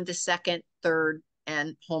go on to second, third,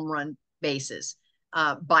 and home run bases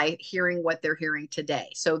by hearing what they're hearing today.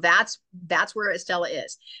 So that's where Estella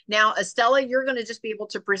is. Now, Estella, you're going to just be able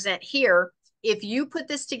to present here. If you put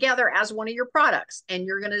this together as one of your products, and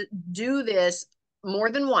you're going to do this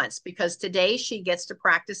more than once, because today she gets to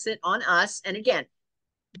practice it on us. And again,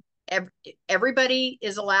 everybody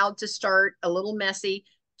is allowed to start a little messy.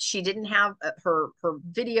 She didn't have her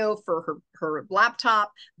video for her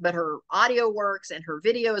laptop, but her audio works and her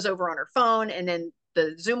video is over on her phone. And then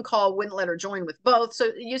the Zoom call wouldn't let her join with both.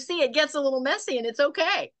 So you see, it gets a little messy, and it's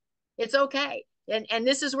okay. It's okay. And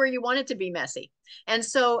this is where you want it to be messy. And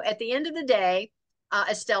so at the end of the day,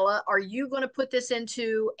 Estella, are you going to put this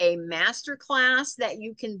into a masterclass that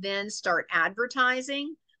you can then start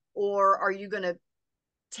advertising? Or are you going to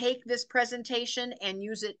take this presentation and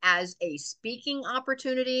use it as a speaking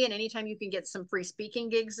opportunity? And anytime you can get some free speaking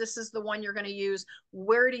gigs, this is the one you're going to use.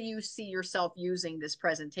 Where do you see yourself using this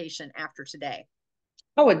presentation after today?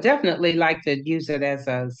 I would definitely like to use it as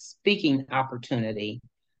a speaking opportunity.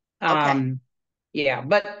 Okay. Yeah,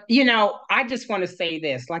 but I just want to say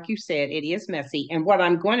this, like you said, it is messy. And what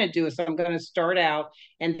I'm going to do is I'm going to start out,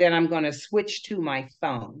 and then I'm going to switch to my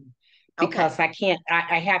phone, because Okay.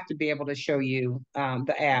 I have to be able to show you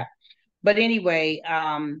the app. But anyway,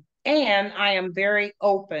 and I am very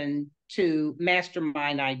open to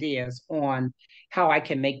mastermind ideas on how I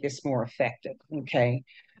can make this more effective. Okay.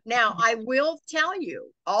 Now, I will tell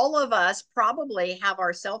you, all of us probably have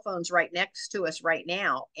our cell phones right next to us right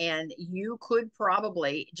now, and you could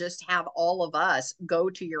probably just have all of us go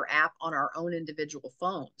to your app on our own individual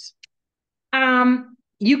phones.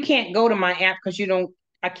 You can't go to my app because you don't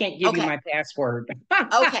I can't give you Okay. my password.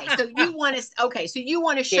 Okay. So you want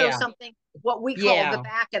to show Yeah. something, what we call the Yeah.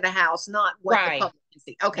 back of the house, not what the Right. public can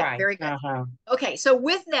see. Okay. Right. Very good. Uh-huh. Okay. So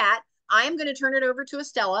with that, I am going to turn it over to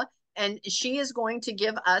Estella, and she is going to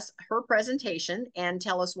give us her presentation and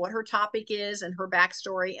tell us what her topic is and her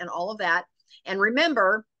backstory and all of that. And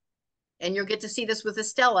remember, and you'll get to see this with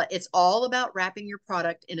Estella, it's all about wrapping your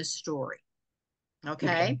product in a story.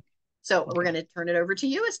 Okay. So we're going to turn it over to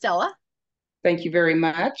you, Estella. Thank you very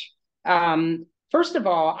much. First of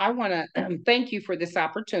all, I want to thank you for this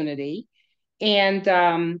opportunity.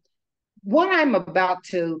 And what I'm about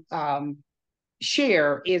to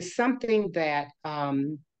share is something that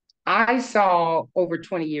I saw over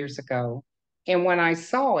 20 years ago. And when I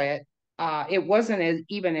saw it, it wasn't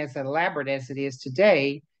even as elaborate as it is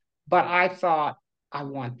today, but I thought, I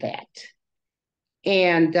want that.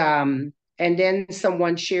 And then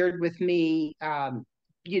someone shared with me,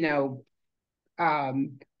 you know,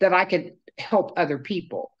 that I could help other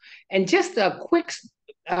people. And just a quick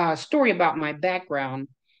story about my background.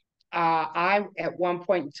 I, at one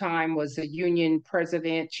point in time, was a union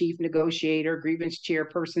president, chief negotiator, grievance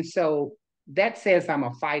chairperson. So that says I'm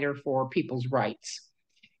a fighter for people's rights.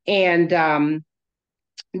 And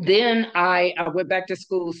then I went back to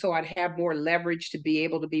school so I'd have more leverage to be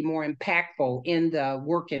able to be more impactful in the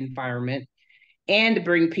work environment and to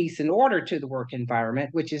bring peace and order to the work environment,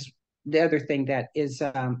 which is the other thing that is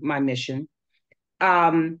my mission.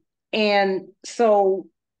 And so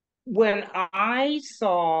when I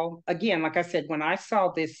saw, again, like I said, when I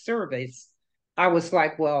saw this service, I was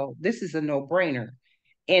like, well, this is a no-brainer.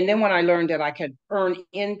 And then when I learned that I could earn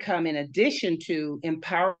income in addition to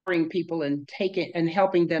empowering people and taking and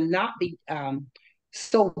helping them not be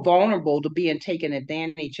so vulnerable to being taken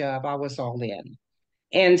advantage of, I was all in.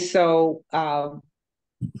 And so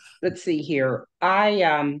let's see here. I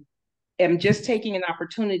am just taking an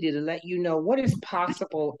opportunity to let you know what is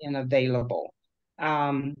possible and available.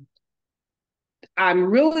 Um, I'm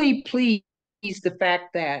really pleased the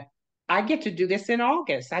fact that I get to do this in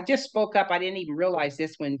August. I just spoke up. I didn't even realize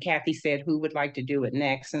this when Kathy said who would like to do it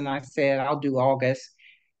next. And I said, I'll do August.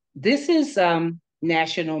 This is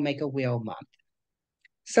National Make a Will Month.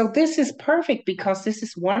 So this is perfect because this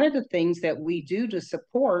is one of the things that we do to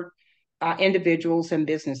support individuals and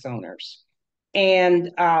business owners.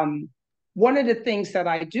 And one of the things that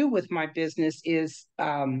I do with my business is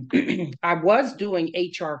I was doing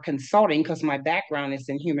HR consulting because my background is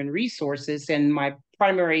in human resources, and my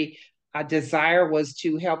primary desire was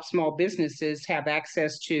to help small businesses have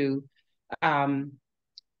access to um,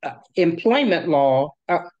 employment law,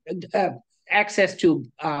 access to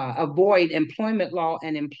avoid employment law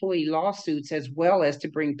and employee lawsuits, as well as to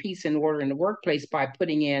bring peace and order in the workplace by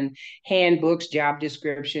putting in handbooks, job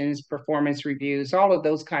descriptions, performance reviews, all of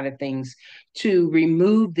those kind of things to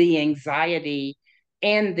remove the anxiety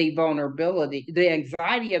and the vulnerability, the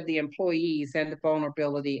anxiety of the employees and the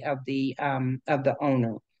vulnerability of the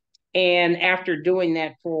owner. And after doing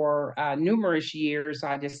that for numerous years,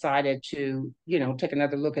 I decided to, take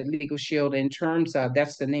another look at Legal Shield in terms of,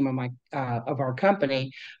 that's the name of our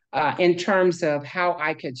company, in terms of how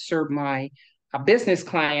I could serve my business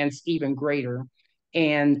clients even greater,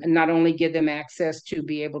 and not only give them access to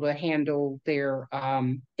be able to handle their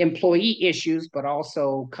employee issues, but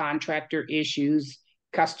also contractor issues,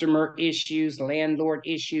 customer issues, landlord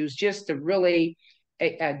issues, just to really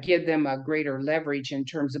give them a greater leverage in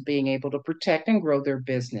terms of being able to protect and grow their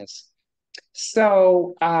business.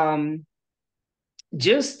 So I'm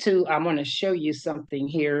going to show you something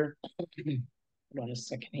here. Hold on a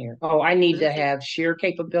second here. Oh, I need to have share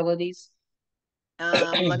capabilities.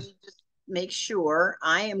 Let me just make sure.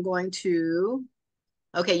 I am going to,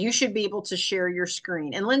 okay, you should be able to share your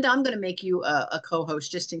screen. And Linda, I'm going to make you a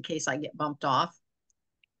co-host just in case I get bumped off.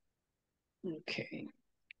 Okay.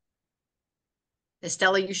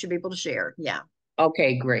 Estella, you should be able to share. Yeah.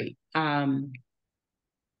 Okay, great.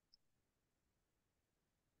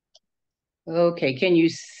 Okay, can you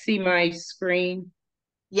see my screen?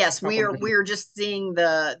 Yes, we're just seeing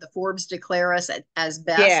the Forbes declare us as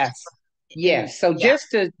best. Yes. Yes. So yeah.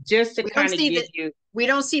 just to kind of give you, we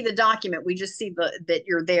don't see the document. We just see that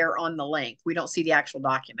you're there on the link. We don't see the actual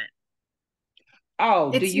document.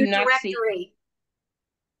 Oh, it's do you not directory. see?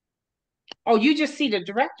 Oh, you just see the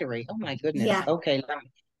directory. Oh my goodness. Yeah. Okay,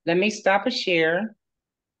 let me stop a share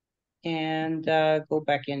and go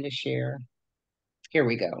back into share. Here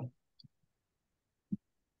we go.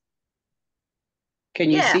 Can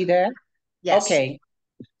you see that? Yes. Okay.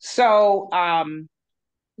 So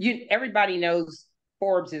everybody knows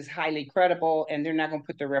Forbes is highly credible, and they're not going to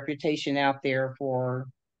put their reputation out there for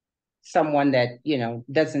someone that,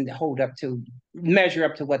 doesn't measure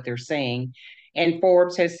up to what they're saying. And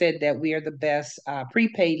Forbes has said that we are the best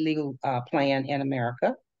prepaid legal plan in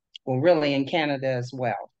America. Well, really in Canada as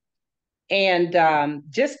well. And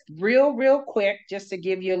just real quick, just to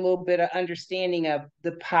give you a little bit of understanding of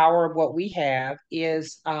the power of what we have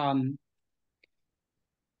is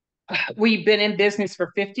we've been in business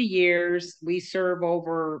for 50 years. We serve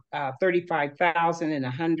over 35,000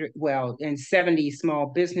 and 70 small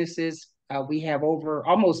businesses. We have over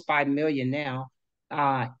almost 5 million now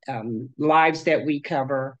lives that we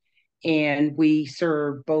cover. And we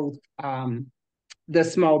serve both the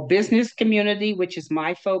small business community, which is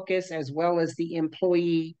my focus, as well as the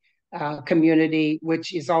employee community,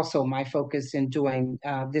 which is also my focus in doing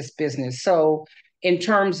this business. So in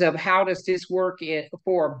terms of how does this work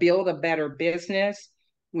for build a better business,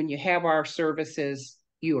 when you have our services,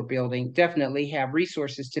 you are definitely have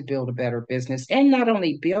resources to build a better business, and not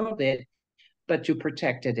only build it, but to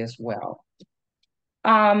protect it as well.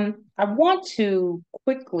 I want to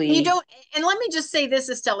quickly. You don't, and let me just say this,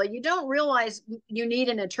 Estella, you don't realize you need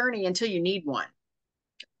an attorney until you need one.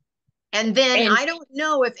 And then I don't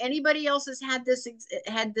know if anybody else has had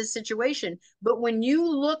this situation, but when you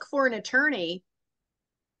look for an attorney,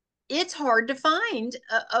 it's hard to find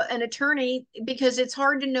an attorney because it's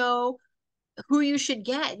hard to know who you should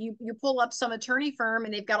get. You pull up some attorney firm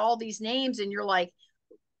and they've got all these names and you're like,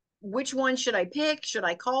 which one should I pick? Should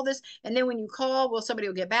I call this? And then when you call, well, somebody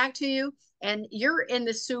will get back to you and you're in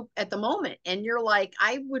the soup at the moment. And you're like,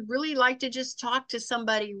 I would really like to just talk to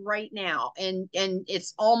somebody right now. And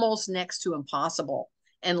it's almost next to impossible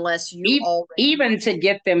unless you even to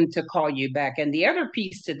get them to call you back. And the other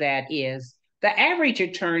piece to that is the average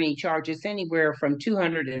attorney charges anywhere from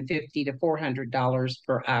 $250 to $400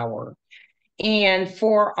 per hour. And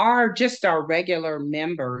for our regular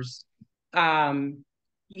members, they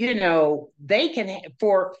can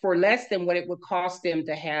for less than what it would cost them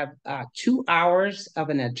to have 2 hours of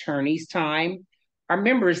an attorney's time. Our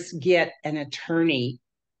members get an attorney.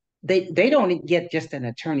 They don't get just an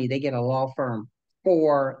attorney. They get a law firm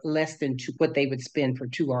for less than what they would spend for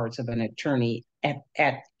 2 hours of an attorney at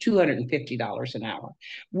 $250 an hour.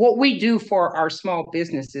 What we do for our small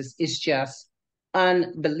businesses is just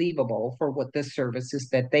unbelievable for what the services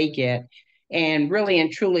that they get. And really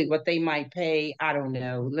and truly what they might pay, I don't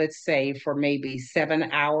know, let's say for maybe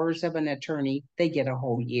 7 hours of an attorney, they get a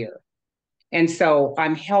whole year. And so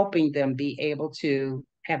I'm helping them be able to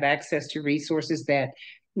have access to resources that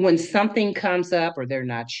when something comes up or they're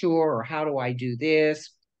not sure, or how do I do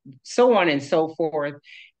this, so on and so forth,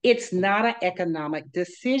 it's not an economic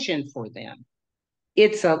decision for them.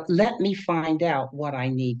 It's let me find out what I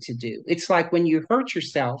need to do. It's like when you hurt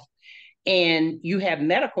yourself and you have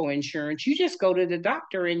medical insurance, you just go to the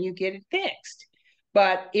doctor and you get it fixed.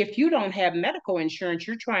 But if you don't have medical insurance,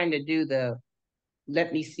 you're trying to do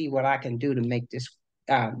let me see what I can do to make this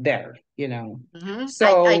better, Mm-hmm.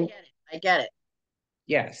 So I get it.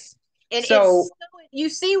 Yes. And so you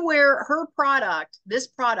see where this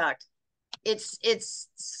product, it's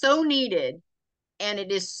so needed and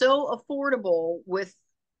it is so affordable with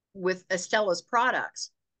Estella's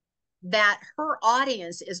products that her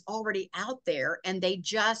audience is already out there, and they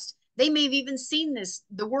may have even seen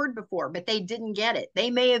the word before, but they didn't get it. They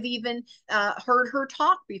may have even heard her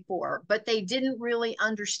talk before, but they didn't really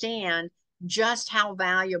understand just how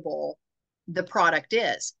valuable the product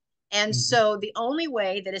is. And so the only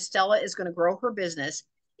way that Estella is going to grow her business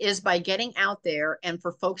is by getting out there and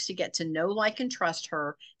for folks to get to know, like, and trust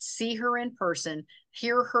her, see her in person,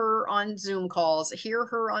 hear her on Zoom calls, hear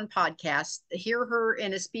her on podcasts, hear her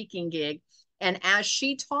in a speaking gig. And as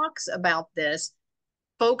she talks about this,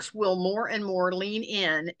 folks will more and more lean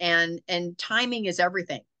in, and timing is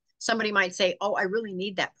everything. Somebody might say, oh, I really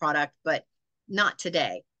need that product, but not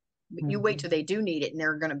today. You wait till they do need it and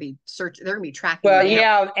they're going to be they're going to be tracking. Well,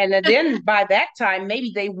 yeah. And then by that time,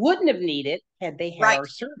 maybe they wouldn't have needed had they had our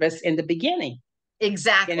service in the beginning.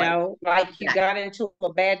 Exactly. You got into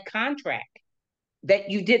a bad contract that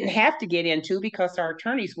you didn't have to get into because our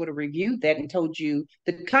attorneys would have reviewed that and told you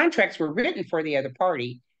the contracts were written for the other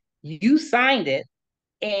party. You signed it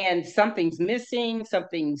and something's missing,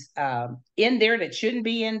 something's in there that shouldn't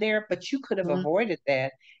be in there, but you could have avoided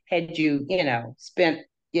that had you, spent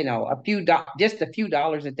just a few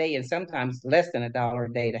dollars a day, and sometimes less than $1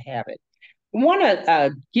 a day to have it. I want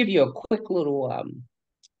to give you a quick little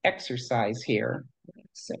exercise here. A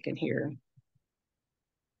second here.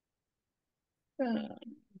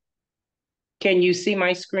 Can you see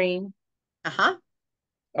my screen?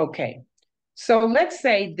 Okay. So let's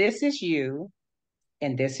say this is you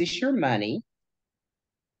and this is your money.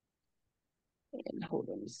 And hold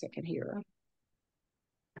on me a second here.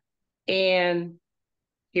 And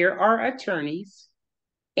here are attorneys.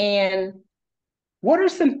 And what are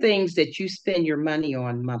some things that you spend your money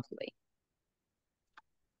on monthly?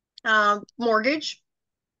 Mortgage.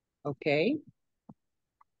 Okay.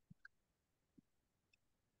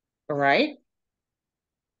 All right.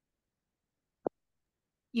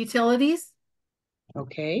 Utilities.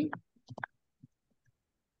 Okay.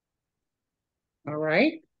 All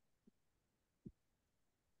right.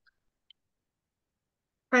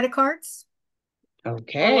 Credit cards.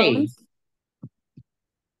 Okay. Loans.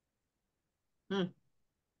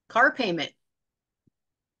 Car payment.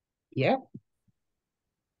 Yep.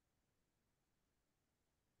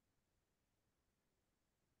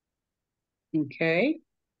 Okay.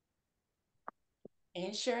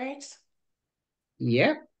 Insurance.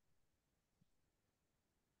 Yep.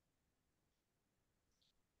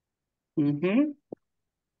 Mm-hmm.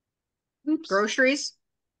 Oops. Groceries.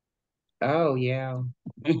 Oh, yeah.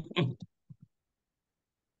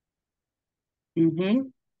 Mm-hmm.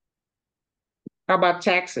 How about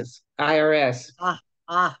taxes? IRS.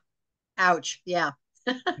 Ouch. Yeah.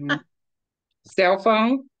 Mhm. Cell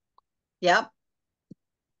phone. Yep.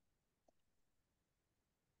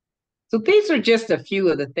 So these are just a few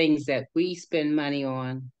of the things that we spend money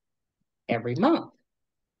on every month.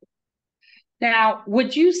 Now,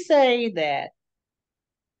 would you say that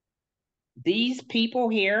these people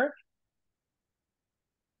here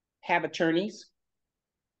have attorneys?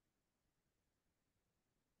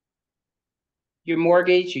 Your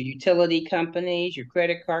mortgage, your utility companies, your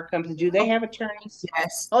credit card companies, do they have attorneys?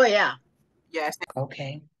 Yes. Oh yeah. Yes.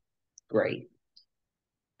 Okay, great.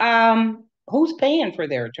 Who's paying for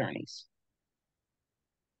their attorneys?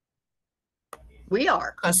 We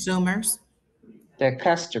are. Consumers. The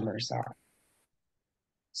customers are.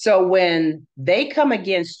 So when they come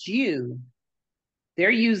against you, they're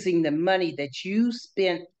using the money that you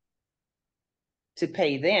spent to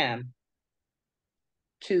pay them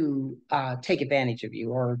to take advantage of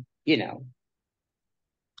you, or in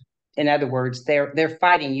other words, they're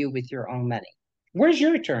fighting you with your own money. Where's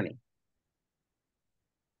your attorney?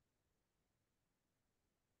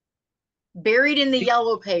 Buried in the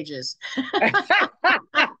yellow pages.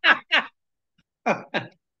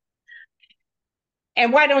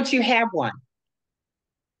 And why don't you have one?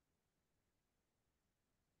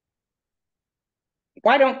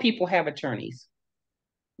 Why don't people have attorneys?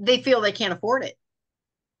 They feel they can't afford it.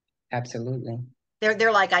 Absolutely.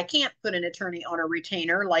 They're like, I can't put an attorney on a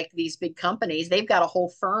retainer like these big companies. They've got a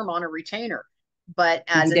whole firm on a retainer. But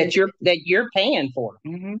as that you're paying for.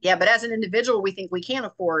 Mm-hmm. Yeah, but as an individual, we think we can't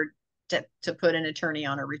afford to put an attorney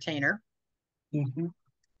on a retainer. Mm-hmm.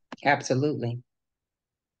 Absolutely.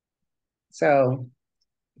 So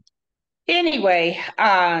anyway,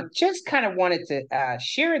 just kind of wanted to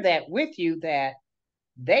share that with you, that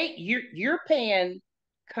you're paying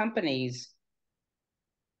companies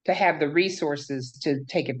to have the resources to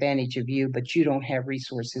take advantage of you, but you don't have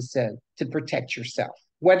resources to protect yourself.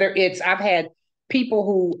 Whether it's, I had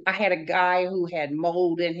a guy who had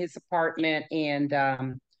mold in his apartment,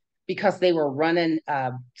 and because they were running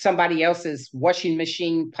somebody else's washing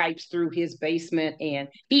machine pipes through his basement, and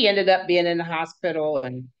he ended up being in the hospital,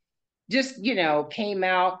 and just, came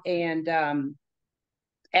out and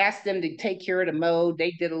asked them to take care of the mold.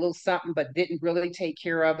 They did a little something, but didn't really take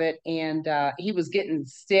care of it. And he was getting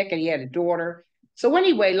sick, and he had a daughter. So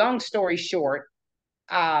anyway, long story short,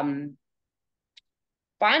 finally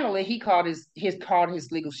he called his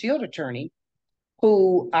legal shield attorney,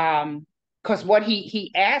 who because what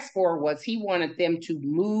he asked for was, he wanted them to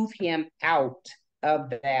move him out of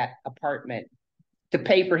that apartment, to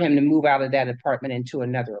pay for him to move out of that apartment into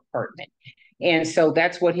another apartment. And so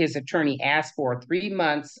that's what his attorney asked for, 3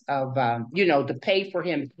 months of, to pay for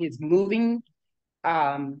him, his moving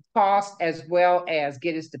costs, as well as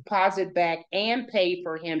get his deposit back, and pay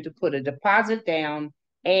for him to put a deposit down,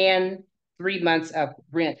 and 3 months of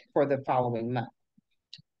rent for the following month.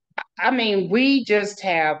 I mean, we just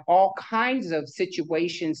have all kinds of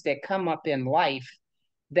situations that come up in life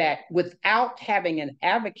that, without having an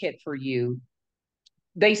advocate for you,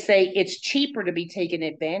 they say it's cheaper to be taken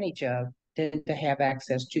advantage of than to have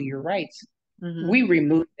access to your rights. Mm-hmm. We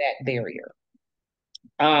remove that barrier.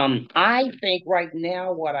 I think right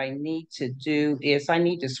now what I need to do is I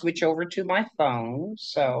need to switch over to my phone.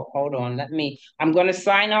 So hold on, I'm going to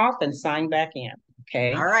sign off and sign back in.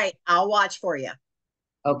 Okay. All right. I'll watch for you.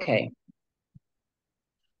 Okay.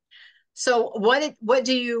 So what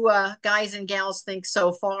do you guys and gals think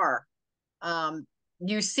so far?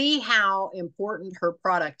 You see how important her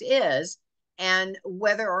product is, And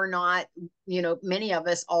whether or not, you know, many of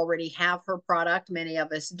us already have her product, many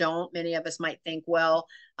of us don't. Many of us might think, well,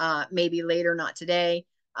 maybe later, not today.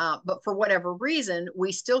 But for whatever reason,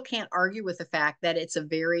 we still can't argue with the fact that it's a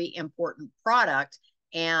very important product.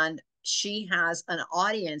 And she has an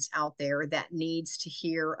audience out there that needs to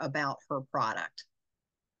hear about her product.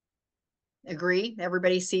 Agree?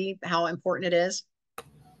 Everybody see how important it is?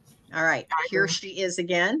 All right, here she is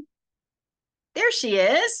again. There she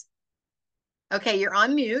is. Okay, you're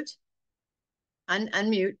on mute.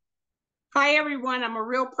 Unmute. Hi, everyone. I'm a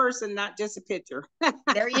real person, not just a picture.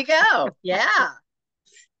 There you go. Yeah.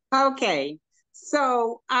 Okay.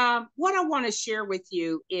 So what I want to share with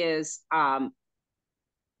you is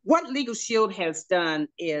what Legal Shield has done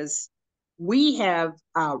is we have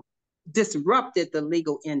disrupted the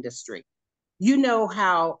legal industry. You know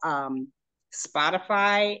how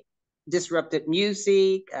Spotify disrupted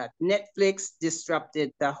music, Netflix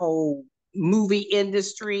disrupted the whole movie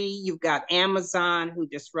industry. You've got Amazon who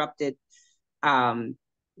disrupted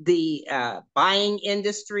the buying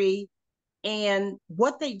industry. And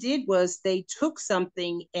what they did was they took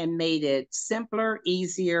something and made it simpler,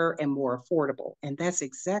 easier, and more affordable. And that's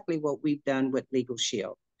exactly what we've done with Legal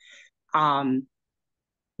Shield.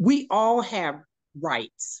 We all have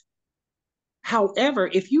rights. However,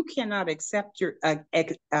 if you cannot accept your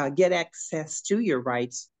get access to your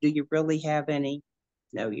rights, do you really have any?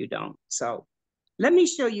 No, you don't. So let me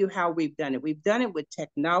show you how we've done it. We've done it with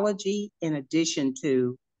technology in addition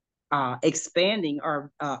to expanding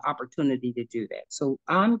our opportunity to do that. So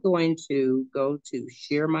I'm going to go to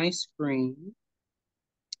share my screen.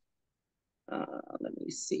 Let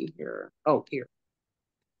me see here. Oh, here.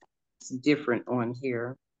 It's different on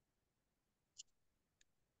here.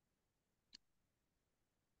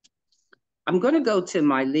 I'm going to go to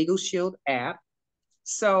my Legal Shield app.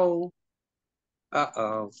 So, let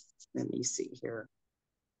me see here.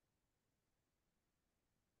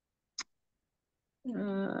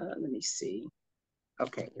 Let me see.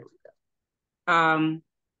 Okay, here we go.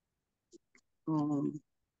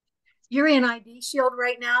 You're in ID Shield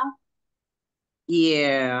right now?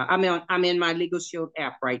 Yeah, I'm in my Legal Shield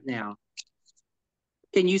app right now.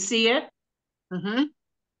 Can you see it? Mm-hmm.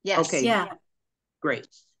 Yes. Okay. Yeah. Great.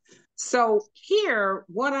 So here,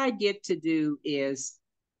 what I get to do is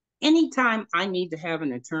anytime I need to have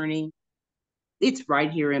an attorney, it's right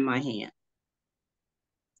here in my hand.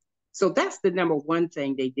 So that's the number one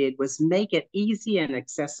thing they did was make it easy and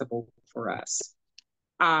accessible for us.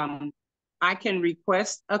 I can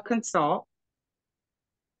request a consult.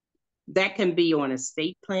 That can be on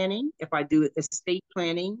estate planning. If I do estate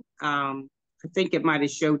planning, I think it might have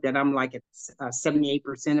showed that I'm like at 78%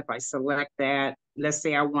 if I select that. Let's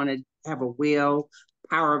say I want to have a will,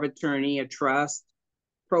 power of attorney, a trust,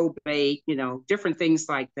 probate, you know, different things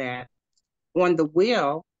like that. On the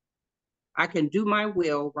will, I can do my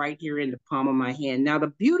will right here in the palm of my hand. Now,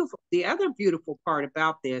 the other beautiful part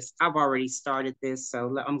about this, I've already started this,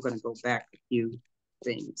 so I'm going to go back a few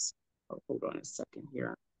things. Oh, hold on a second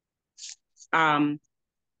here.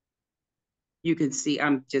 You can see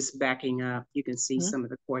I'm just backing up. You can see some of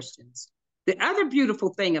the questions. The other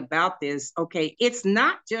beautiful thing about this, okay, it's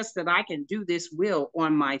not just that I can do this will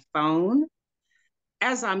on my phone.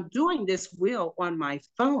 As I'm doing this will on my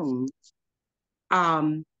phone,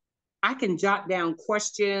 I can jot down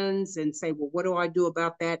questions and say, well, what do I do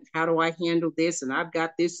about that? How do I handle this? And I've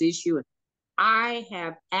got this issue. And I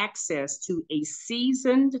have access to a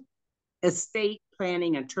seasoned estate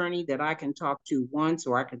planning attorney that I can talk to once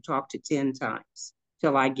or I can talk to 10 times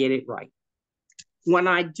till I get it right. When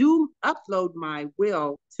I do upload my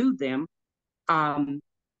will to them,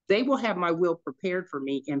 they will have my will prepared for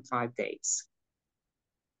me in 5 days.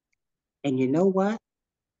 And you know what?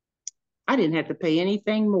 I didn't have to pay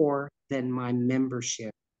anything more than my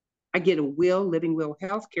membership. I get a will, living will,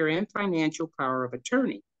 healthcare, and financial power of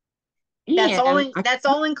attorney. That's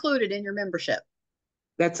all included in your membership.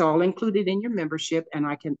 That's all included in your membership, and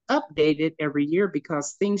I can update it every year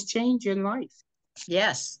because things change in life.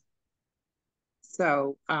 Yes.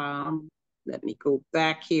 So let me go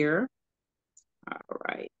back here. All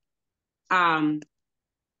right.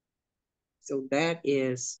 So that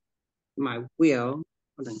is my will.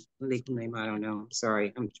 Legal name, I don't know. I'm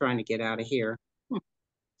sorry. I'm trying to get out of here.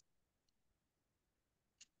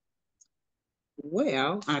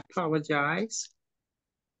 Well, I apologize.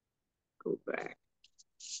 Go back.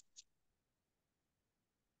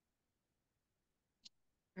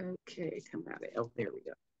 Okay, come out of, oh, there we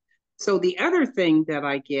go. So the other thing that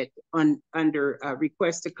I get under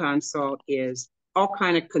request to consult is all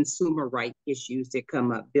kind of consumer right issues that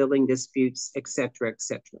come up, billing disputes, et cetera,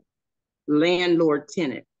 landlord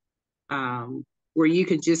tenant. where you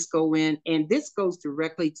can just go in, and this goes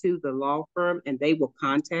directly to the law firm and they will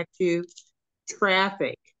contact you.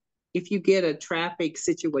 Traffic. If you get a traffic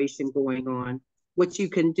situation going on, what you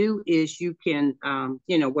can do is you can,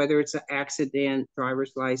 whether it's an accident,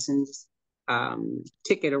 driver's license,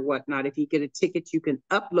 ticket or whatnot, if you get a ticket, you can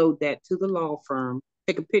upload that to the law firm,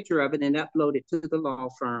 take a picture of it and upload it to the law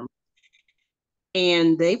firm.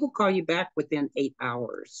 And they will call you back within 8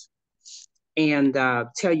 hours and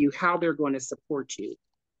tell you how they're going to support you,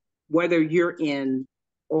 whether you're in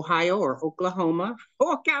Ohio or Oklahoma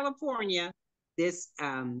or California.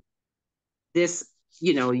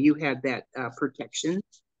 You have that protection.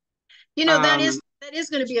 That is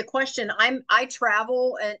going to be a question. I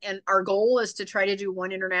travel, and our goal is to try to do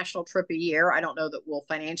one international trip a year. I don't know that we'll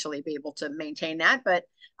financially be able to maintain that, but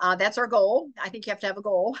that's our goal. I think you have to have a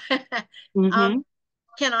goal. Mm-hmm.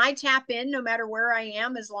 Can I tap in no matter where I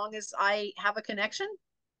am as long as I have a connection?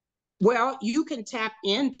 Well, you can tap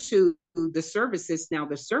into the services. Now,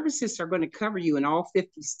 the services are going to cover you in all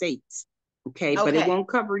 50 states. Okay. But it won't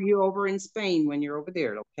cover you over in Spain when you're over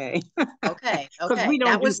there. Okay. Okay. Because we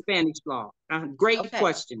don't do Spanish law. Great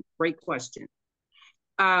question. Great question.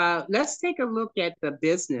 Let's take a look at the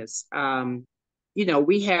business.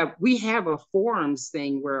 We have a forums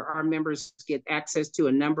thing where our members get access to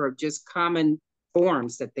a number of just common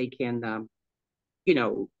forms that they can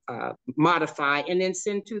modify and then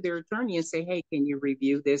send to their attorney and say, hey, can you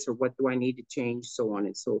review this, or what do I need to change, so on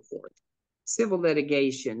and so forth. Civil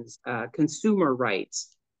litigations, consumer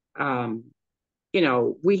rights.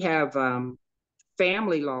 We have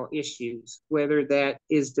family law issues, whether that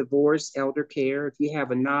is divorce, elder care. If you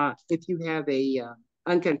have a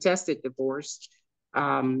uncontested divorce,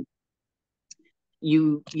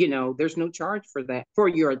 there's no charge for that, for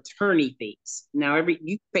your attorney fees. Now,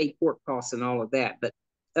 you pay court costs and all of that, but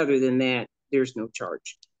other than that, there's no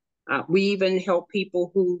charge. We even help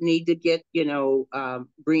people who need to get,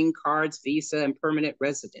 green cards, visa, and permanent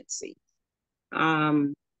residency.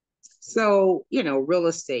 So, real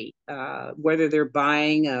estate, whether they're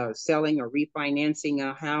buying, selling, or refinancing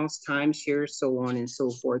a house, timeshare, so on and so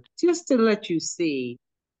forth, just to let you see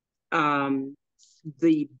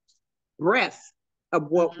the breadth of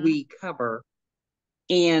what we cover.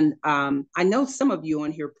 And I know some of you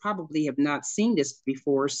on here probably have not seen this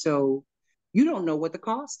before, so you don't know what the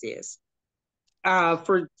cost is.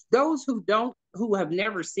 For those who have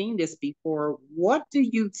never seen this before, what do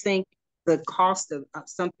you think the cost of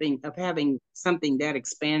having something that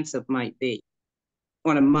expansive might be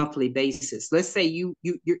on a monthly basis? Let's say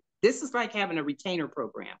this is like having a retainer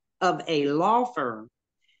program of a law firm,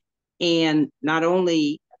 and not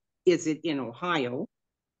only is it in Ohio.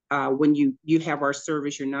 When you have our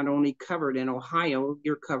service, you're not only covered in Ohio,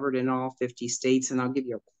 you're covered in all 50 states. And I'll give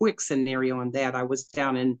you a quick scenario on that. I was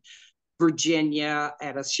down in Virginia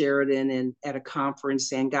at a Sheridan and at a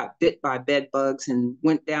conference and got bit by bed bugs and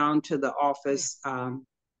went down to the office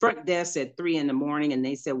front desk at 3 a.m. and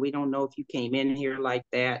they said, we don't know if you came in here like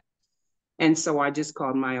that. And so I just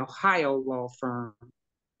called my Ohio law firm,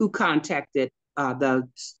 who contacted the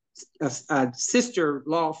sister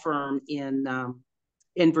law firm in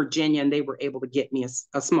Virginia, and they were able to get me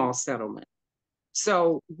a small settlement.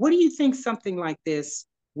 So what do you think something like this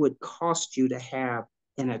would cost you to have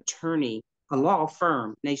an attorney, a law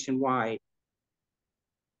firm nationwide?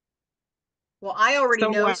 Well, I already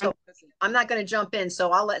know, so I'm not going to jump in,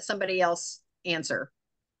 so I'll let somebody else answer.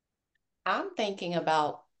 I'm thinking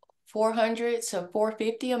about $400 to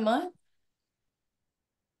 $450 a month.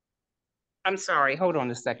 I'm sorry, hold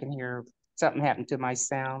on a second here. Something happened to my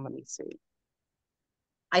sound. Let me see.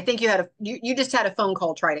 I think you just had a phone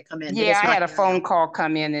call try to come in. Yeah, I had a phone call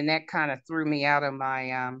come in, and that kind of threw me out of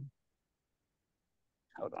my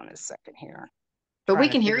hold on a second here. But we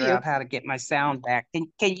can hear you. Out how to get my sound back. Can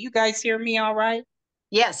you guys hear me all right?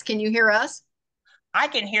 Yes, can you hear us? I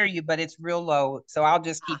can hear you, but it's real low, so I'll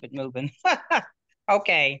just keep it moving.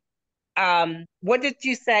 Okay. What did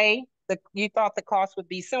you say? You thought the cost would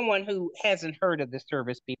be? Someone who hasn't heard of the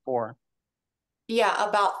service before. Yeah,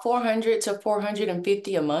 about $400 to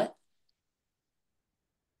 $450 a month.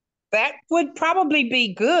 That would probably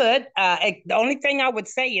be good. The only thing I would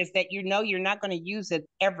say is that you're not going to use it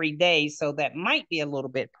every day, so that might be a little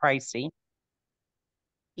bit pricey.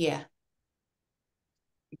 Yeah.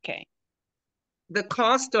 Okay. The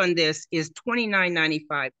cost on this is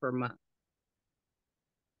 $29.95 per month.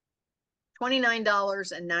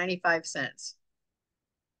 $29.95.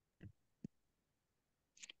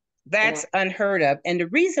 That's unheard of. And the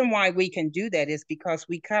reason why we can do that is because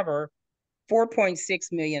we cover 4.6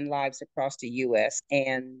 million lives across the U.S.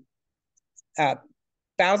 and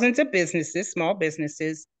thousands of businesses, small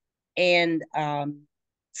businesses, And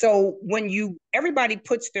so when everybody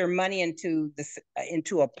puts their money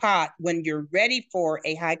into a pot, when you're ready for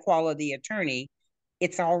a high quality attorney,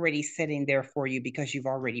 it's already sitting there for you because you've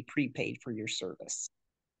already prepaid for your service.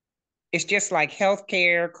 It's just like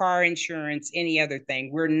healthcare, car insurance, any other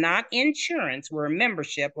thing. We're not insurance, we're a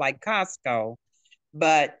membership like Costco,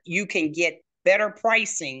 but you can get better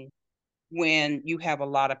pricing when you have a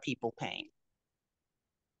lot of people paying.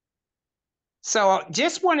 So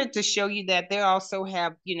just wanted to show you that. They also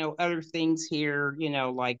have, other things here,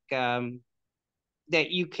 like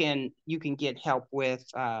that you can get help with,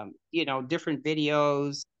 different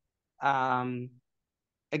videos.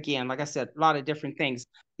 Again, like I said, a lot of different things.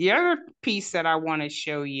 The other piece that I want to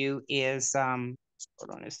show you is, hold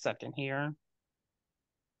on a second here.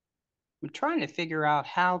 I'm trying to figure out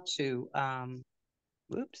how to,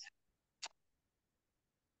 whoops.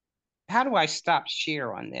 How do I stop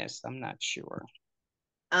share on this? I'm not sure.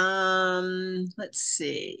 Let's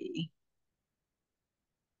see.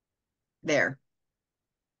 There.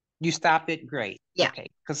 You stopped it? Great. Yeah. Okay,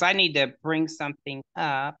 because I need to bring something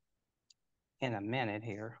up in a minute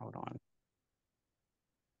here. Hold on.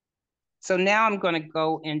 So now I'm going to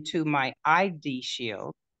go into my ID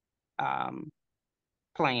Shield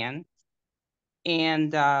plan.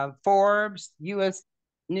 And Forbes, U.S.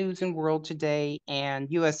 News and World Today, and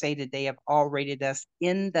USA Today have all rated us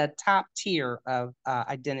in the top tier of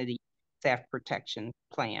identity theft protection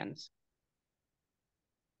plans.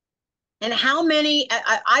 And how many,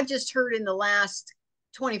 I've just heard in the last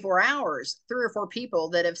 24 hours, 3 or 4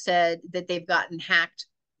 people that have said that they've gotten hacked,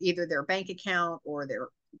 either their bank account or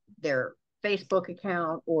their Facebook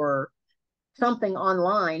account or something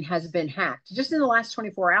online has been hacked. Just in the last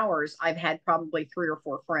 24 hours, I've had probably 3 or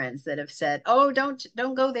 4 friends that have said, "Oh, don't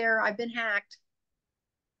go there. I've been hacked."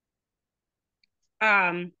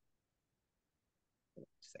 Second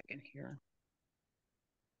here.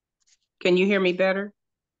 Can you hear me better?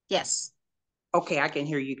 Yes. Okay, I can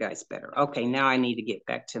hear you guys better. Okay, now I need to get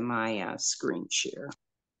back to my screen share.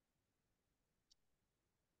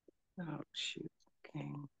 Oh, shoot. Okay.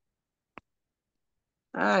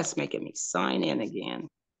 It's making me sign in again.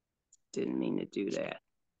 Didn't mean to do that.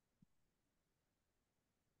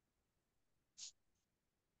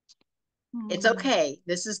 It's okay.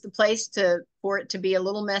 This is the place for it to be a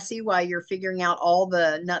little messy while you're figuring out all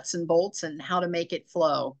the nuts and bolts and how to make it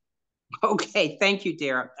flow. Okay, thank you,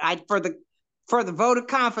 Dara. For the vote of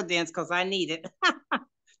confidence, because I need it.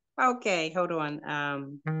 Okay, hold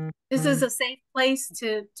on. This is a safe place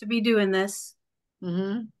to be doing this.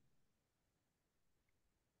 Mm-hmm.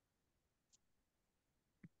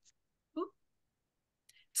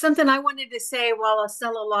 Something I wanted to say while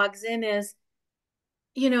Estella logs in is,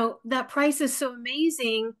 that price is so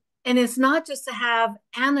amazing. And it's not just to have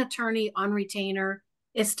an attorney on retainer,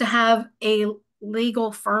 it's to have a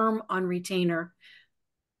legal firm on retainer.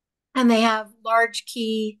 And they have large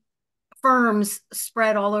key firms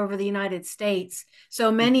spread all over the United States.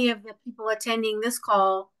 So many of the people attending this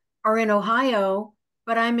call are in Ohio,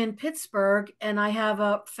 but I'm in Pittsburgh and I have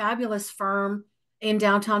a fabulous firm in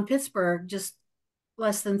downtown Pittsburgh, just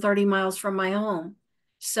less than 30 miles from my home.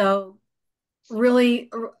 So really,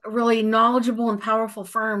 really knowledgeable and powerful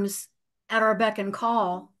firms at our beck and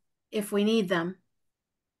call if we need them.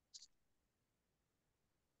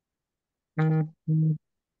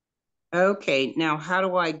 Okay, now how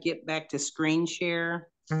do I get back to screen share?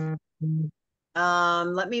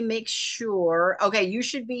 Let me make sure. Okay, you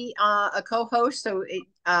should be a co-host, so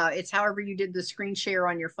it's however you did the screen share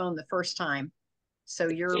on your phone the first time. So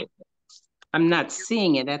you're. I'm not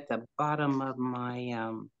seeing it at the bottom of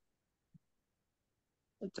my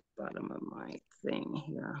thing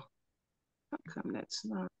here. How come that's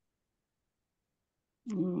not?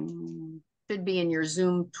 Should be in your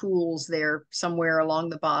Zoom tools there somewhere along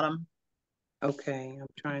the bottom. Okay, I'm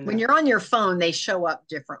trying to. When you're on your phone, they show up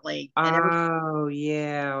differently. Oh,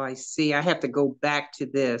 yeah, I see. I have to go back to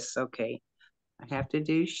this. Okay, I have to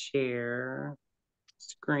do share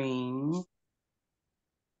screen.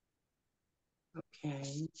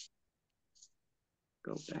 Okay,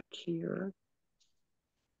 go back here.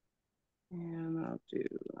 And I'll do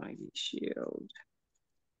ID Shield.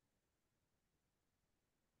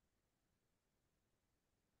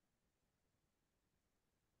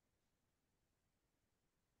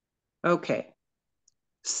 Okay,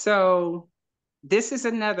 so this is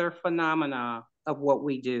another phenomena of what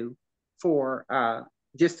we do for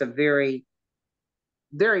just a very,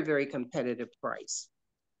 very, very competitive price.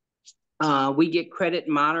 We get credit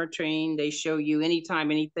monitoring. They show you anytime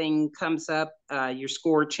anything comes up, your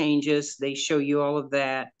score changes. They show you all of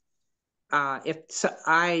that. if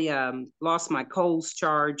I lost my Kohl's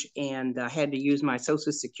charge and had to use my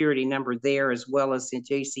Social Security number there as well as in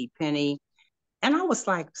JCPenney. And I was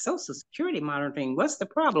like, Social Security monitoring, what's the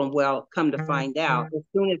problem? Well, come to find out, as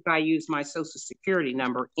soon as I use my Social Security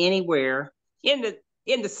number anywhere in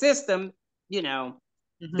the system, you know,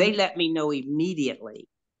 they let me know immediately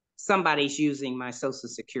somebody's using my Social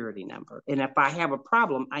Security number. And if I have a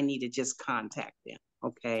problem, I need to just contact them.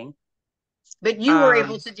 Okay. But you were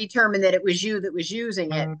able to determine that it was you that was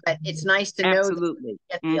using it. But it's nice to know absolutely.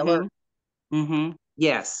 that you get the alert.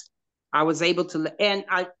 Yes, I was able to, and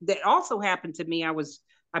that also happened to me.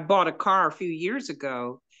 I bought a car a few years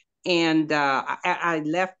ago, and I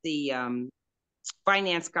left the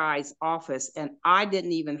finance guy's office, and I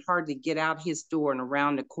didn't even hardly get out his door and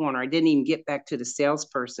around the corner. I didn't even get back to the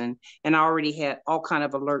salesperson, and I already had all kind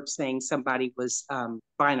of alerts saying somebody was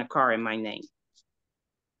buying a car in my name.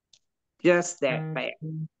 Just that bad.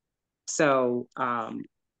 So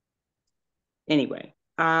anyway,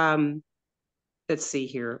 let's see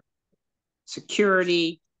here.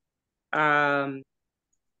 Security, you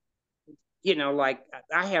know, like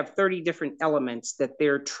I have 30 different elements that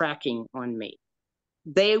they're tracking on me.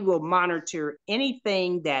 They will monitor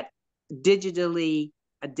anything that digitally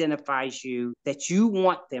identifies you that you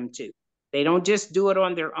want them to. They don't just do it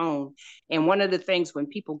on their own. And one of the things when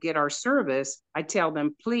people get our service, I tell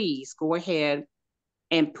them, please go ahead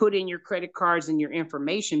and put in your credit cards and your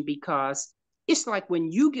information, because it's like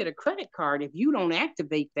when you get a credit card, if you don't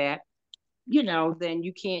activate that, you know, then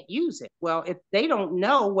you can't use it. Well, if they don't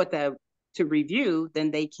know what to review,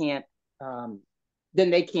 then they can't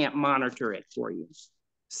monitor it for you.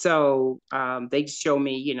 So they show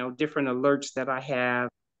me, you know, different alerts that I have.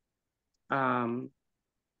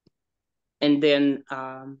 And then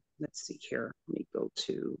let's see here. Let me go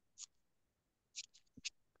to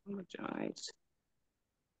apologize.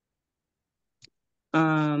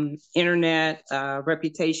 Internet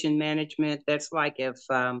reputation management. That's like if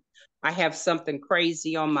I have something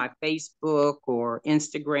crazy on my Facebook or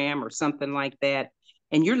Instagram or something like that,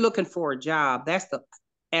 and you're looking for a job, that's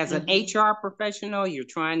as an HR professional, you're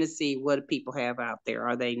trying to see what people have out there.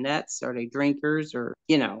 Are they nuts? Are they drinkers? Or,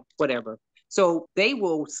 you know, whatever. So they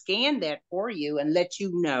will scan that for you and let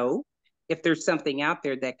you know if there's something out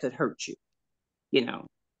there that could hurt you, you know.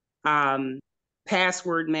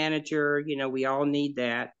 Password manager, you know, we all need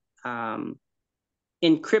that.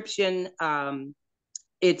 Encryption,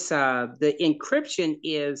 it's the encryption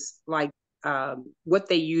is like what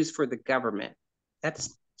they use for the government.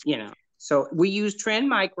 That's, you know, so we use Trend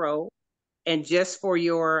Micro, and just for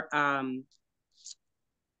your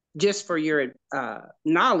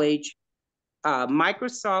knowledge,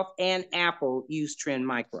 Microsoft and Apple use Trend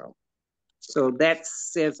Micro. So that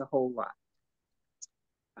says a whole lot.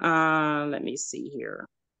 Let me see here.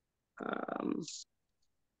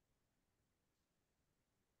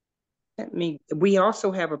 We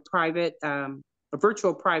also have a private, a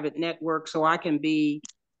virtual private network, so I can be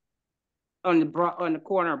on the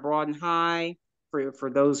corner of Broad and High. For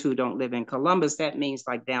those who don't live in Columbus, that means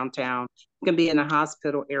like downtown. You can be in a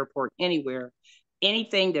hospital, airport, anywhere.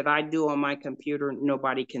 Anything that I do on my computer,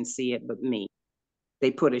 nobody can see it but me.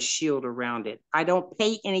 They put a shield around it. I don't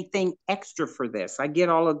pay anything extra for this. I get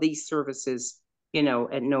all of these services, you know,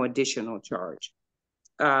 at no additional charge.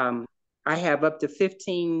 I have up to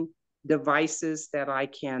 15 devices that I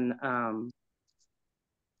can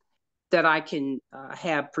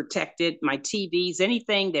have protected. My TVs,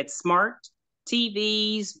 anything that's smart,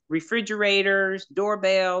 TVs, refrigerators,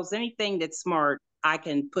 doorbells, anything that's smart, I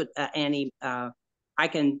can put I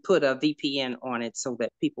can put a VPN on it so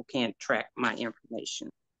that people can't track my information.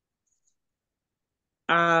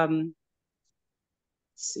 Let's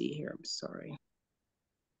see here, I'm sorry.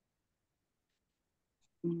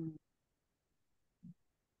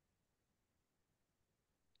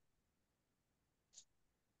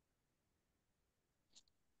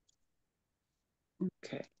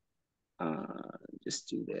 Okay, just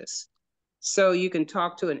do this. So you can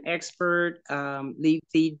talk to an expert, leave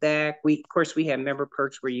feedback. Of course, we have member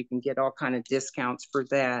perks where you can get all kind of discounts for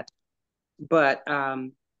that. But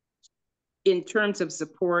in terms of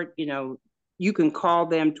support, you know, you can call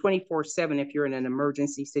them 24/7 if you're in an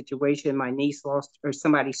emergency situation. My niece lost, or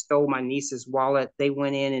somebody stole my niece's wallet. They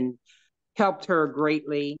went in and helped her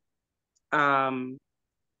greatly. Let's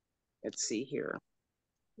see here.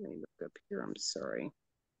 Let me look up here. I'm sorry.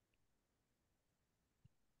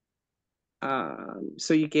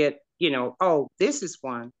 So you get, you know, oh, this is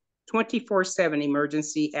one, 24/7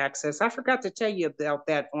 emergency access. I forgot to tell you about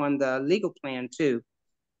that on the legal plan too.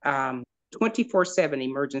 24/7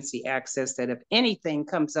 emergency access, that if anything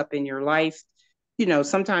comes up in your life,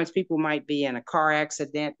 sometimes people might be in a car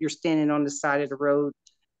accident. You're standing on the side of the road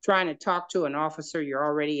trying to talk to an officer. You're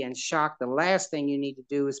already in shock. The last thing you need to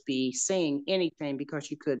do is be saying anything because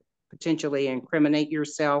you could potentially incriminate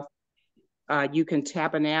yourself. You can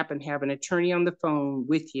tap an app and have an attorney on the phone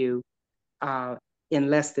with you in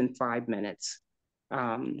less than 5 minutes.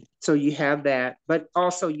 So you have that, but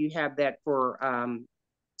also you have that for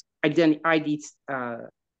ID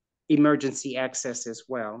emergency access as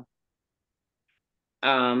well.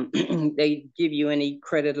 They give you any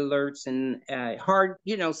credit alerts and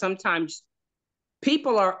sometimes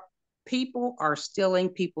people are stealing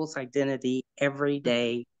people's identity every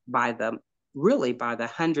day by the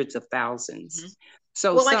hundreds of thousands. Mm-hmm.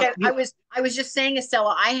 So well, I was just saying,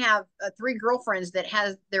 Estella, I have 3 girlfriends that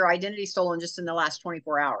has their identity stolen just in the last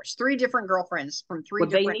 24 hours. 3 different girlfriends from 3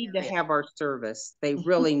 different they need areas. to have our service. They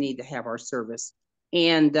really need to have our service.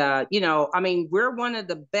 And we're one of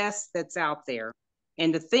the best that's out there.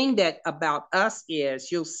 And the thing that about us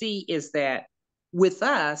is you'll see is that with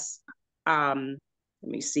us, let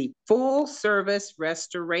me see, full service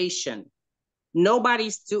restoration.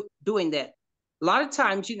 Nobody's doing that. A lot of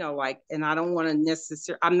times, and I don't want to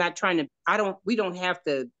necessarily, I'm not trying to, we don't have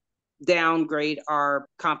to downgrade our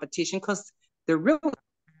competition because they're really,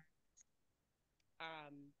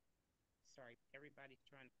 sorry, everybody's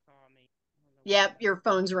trying to call me. Yep, your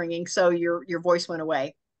phone's ringing, so your voice went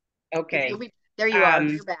away. Okay. There you are.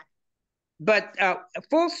 You're back. But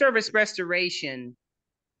full service restoration,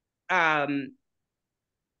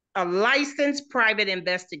 a licensed private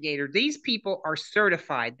investigator. These people are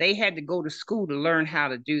certified. They had to go to school to learn how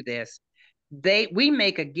to do this. We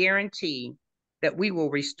make a guarantee that we will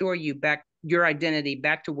restore your identity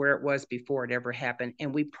back to where it was before it ever happened.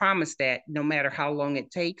 And we promise that no matter how long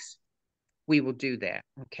it takes, we will do that.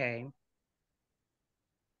 Okay.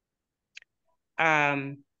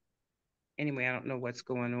 Anyway, I don't know what's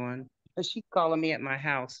going on. She's calling me at my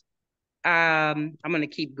house. I'm going to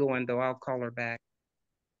keep going though. I'll call her back.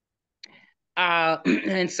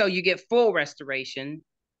 And so you get full restoration.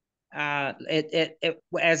 As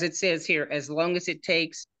it says here, as long as it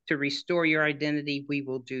takes to restore your identity, we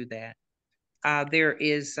will do that. There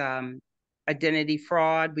is identity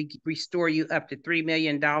fraud. We restore you up to $3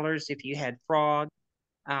 million if you had fraud.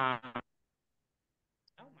 Oh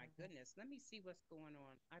my goodness. Let me see what's going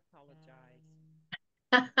on. I apologize.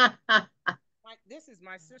 This is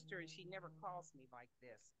my sister and she never calls me like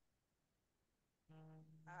this.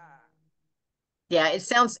 Yeah, it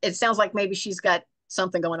sounds like maybe she's got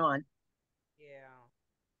something going on. Yeah.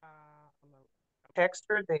 I'm gonna text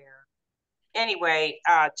her there. Anyway,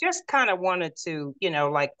 just kind of wanted to,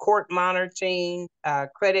 like court monitoring,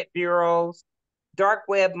 credit bureaus, dark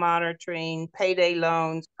web monitoring, payday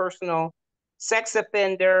loans, personal sex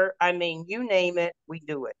offender. I mean, you name it, we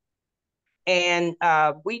do it. And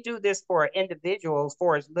we do this for individuals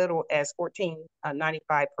for as little as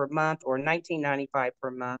 $14.95 per month or $19.95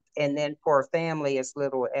 per month. And then for a family as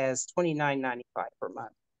little as $29.95 per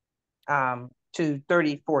month to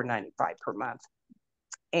 $34.95 per month.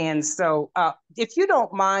 And so if you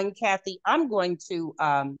don't mind, Kathy, I'm going to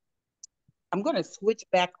switch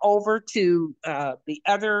back over to the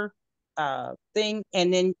other thing.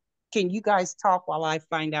 And then can you guys talk while I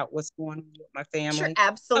find out what's going on with my family? Sure,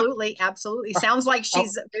 absolutely, absolutely. Sounds like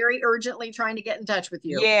she's very urgently trying to get in touch with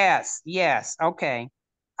you. Yes. Okay.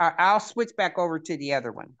 I'll switch back over to the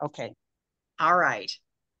other one. Okay. All right.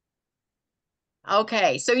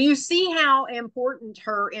 Okay, so you see how important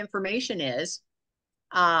her information is.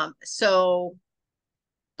 So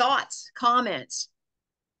thoughts, comments?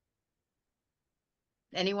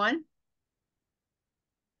 Anyone?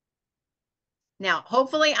 Now,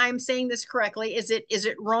 hopefully I'm saying this correctly. Is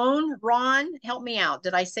it Ron? Ron, help me out.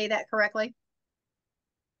 Did I say that correctly?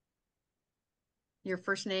 Your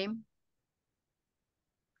first name?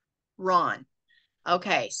 Ron.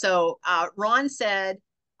 Okay, so Ron said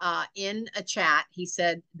in a chat, he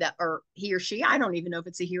said that, or he or she, I don't even know if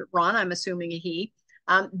it's a he. Ron, I'm assuming a he.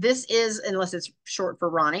 This is, unless it's short for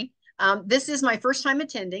Ronnie, this is my first time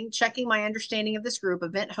attending, checking my understanding of this group.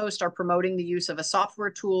 Event hosts are promoting the use of a software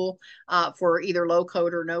tool for either low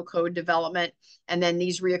code or no code development. And then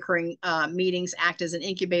these reoccurring meetings act as an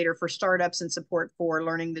incubator for startups and support for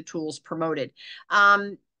learning the tools promoted.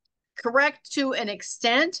 Correct to an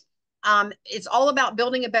extent. It's all about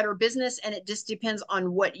building a better business, and it just depends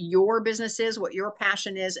on what your business is, what your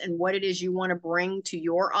passion is, and what it is you want to bring to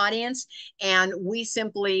your audience. And we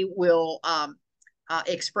simply will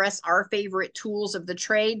express our favorite tools of the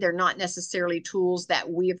trade. They're not necessarily tools that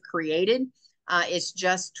we have created. It's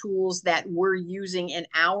just tools that we're using in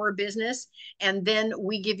our business. And then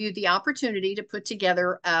we give you the opportunity to put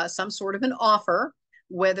together some sort of an offer,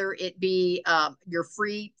 whether it be your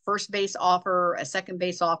free first base offer, a second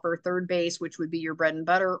base offer, third base, which would be your bread and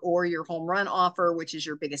butter, or your home run offer, which is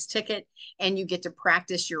your biggest ticket. And you get to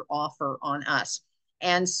practice your offer on us.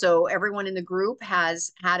 And so everyone in the group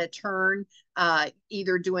has had a turn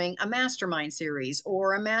either doing a mastermind series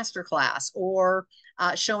or a masterclass, or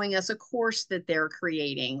showing us a course that they're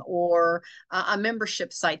creating, or a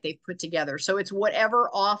membership site they've put together. So it's whatever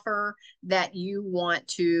offer that you want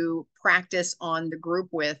to practice on the group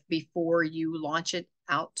with before you launch it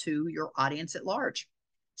out to your audience at large.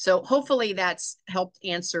 So hopefully that's helped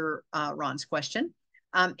answer Ron's question.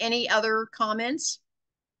 Any other comments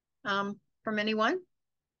from anyone?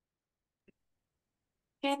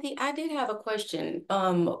 Kathy, I did have a question.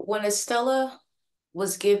 When Estella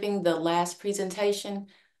was giving the last presentation,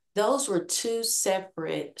 those were two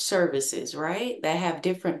separate services, right? That have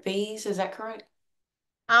different fees. Is that correct?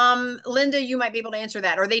 Linda, you might be able to answer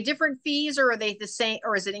that. Are they different fees, or are they the same,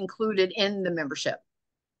 or is it included in the membership?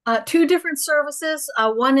 Two different services.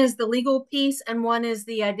 One is the legal piece and one is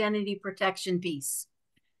the identity protection piece.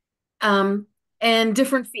 And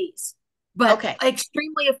different fees, but okay,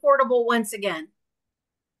 extremely affordable once again.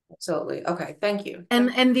 Absolutely. Okay, thank you.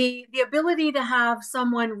 And the ability to have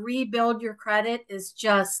someone rebuild your credit is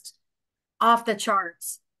just off the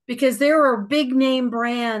charts, because there are big name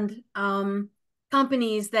brand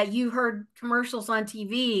companies that you heard commercials on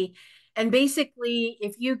TV, and basically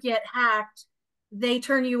if you get hacked, they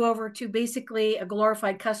turn you over to basically a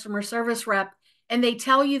glorified customer service rep, and they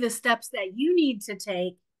tell you the steps that you need to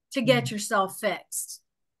take to get yourself fixed.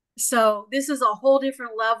 So this is a whole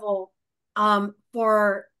different level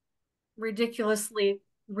for ridiculously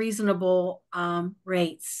reasonable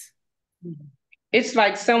rates. It's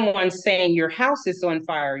like someone saying your house is on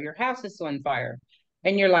fire, your house is on fire.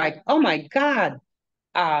 And you're like, oh my God,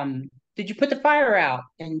 did you put the fire out?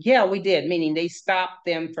 And yeah, we did, meaning they stopped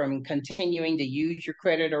them from continuing to use your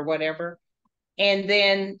credit or whatever. And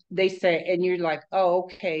then they say, and you're like, oh,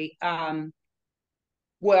 okay.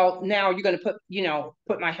 Well, now you're going to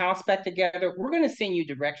put my house back together. We're going to send you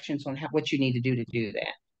directions on what you need to do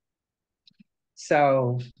that.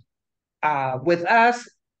 So with us,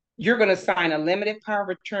 you're going to sign a limited power of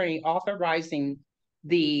attorney authorizing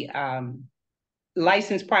the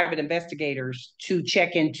licensed private investigators to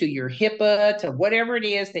check into your HIPAA, to whatever it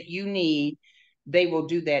is that you need. They will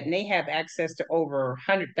do that. And they have access to over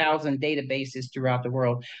 100,000 databases throughout the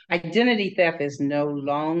world. Identity theft is no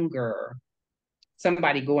longer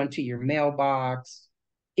somebody going to your mailbox.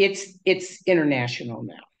 It's international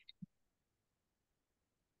now.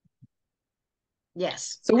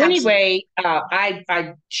 Yes. So anyway,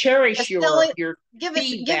 I cherish Estella, your give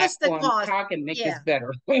feedback us the on cost. how I can make this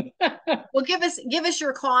better. Well, give us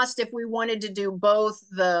your cost if we wanted to do both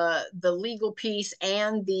the legal piece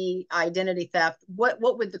and the identity theft. What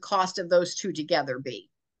would the cost of those two together be?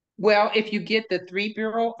 Well, if you get the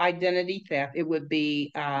 3-bureau identity theft, it would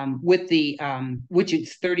be with the which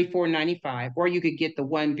is $34.95, or you could get the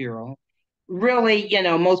 1-bureau. Really,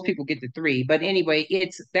 most people get the 3, but anyway,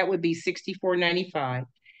 that would be $64.95,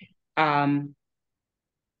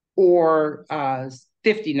 or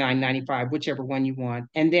 $59.95, whichever one you want.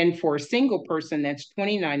 And then for a single person, that's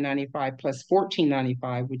 $29.95 plus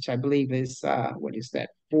 $14.95, which I believe is what is that?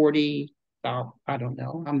 40. I don't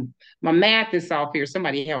know. My math is off here.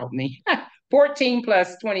 Somebody help me. 14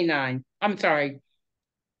 plus 29. I'm sorry.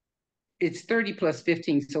 It's 30 plus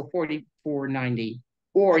 15, so $44.90.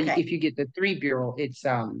 Or Okay. if you get the 3-bureau, it's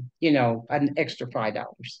an extra $5.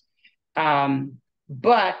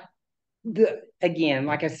 But again,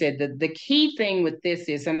 like I said, the key thing with this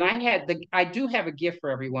is, and I do have a gift for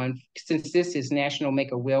everyone, since this is National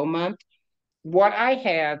Make a Will Month. What I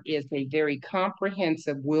have is a very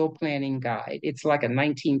comprehensive will planning guide. It's like a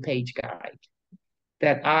 19-page guide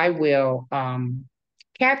that I will,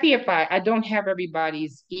 Kathy, if I don't have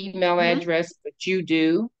everybody's email address, but you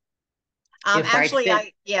do. Actually,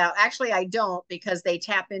 I don't, because they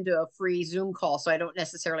tap into a free Zoom call, so I don't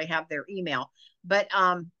necessarily have their email. But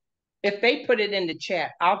if they put it in the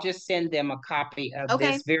chat, I'll just send them a copy of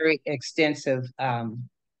this very extensive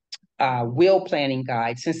will planning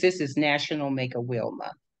guide, since this is National Make a Will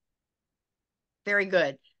Month. Very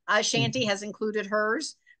good. Shanti has included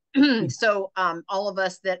hers. So all of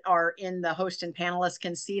us that are in the host and panelists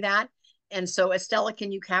can see that. And so Estella,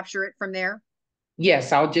 can you capture it from there?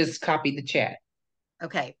 Yes, I'll just copy the chat.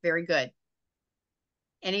 Okay, very good.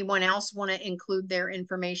 Anyone else want to include their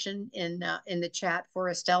information in the chat for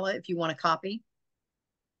Estella if you want to copy?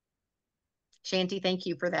 Shanti, thank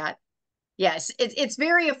you for that. Yes, it's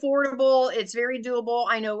very affordable. It's very doable.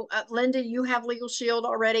 I know, Linda, you have Legal Shield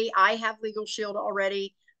already. I have Legal Shield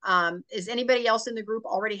already. Is anybody else in the group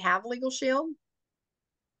already have Legal Shield?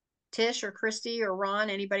 Tish or Christy or Ron,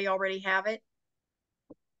 anybody already have it?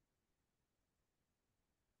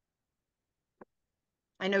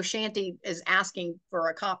 I know Shanti is asking for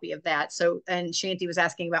a copy of that. So, and Shanti was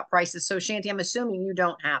asking about prices. So Shanti, I'm assuming you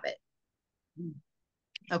don't have it.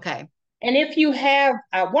 Okay. And if you have,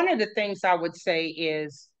 one of the things I would say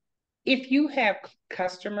is if you have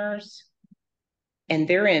customers and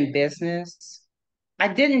they're in business, I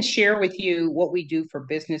didn't share with you what we do for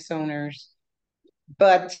business owners,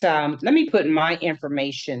 but let me put my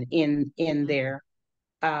information in there.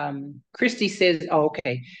 Christy says, oh,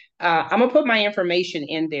 okay. I'm gonna put my information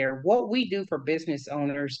in there. What we do for business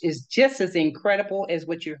owners is just as incredible as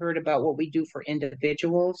what you heard about what we do for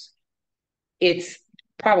individuals. It's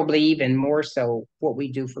probably even more so what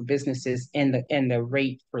we do for businesses and the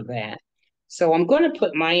rate for that. So I'm going to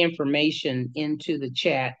put my information into the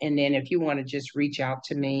chat, and then if you want to just reach out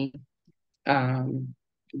to me,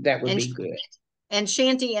 that would be good. And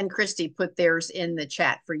Shanti and Christy put theirs in the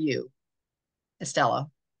chat for you,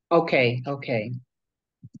 Estella. Okay.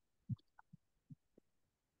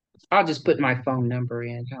 I'll just put my phone number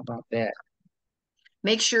in. How about that?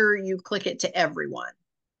 Make sure you click it to everyone.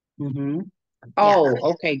 Mm-hmm. Oh, yeah.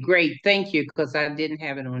 Okay, great. Thank you, because I didn't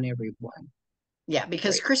have it on everyone. Yeah,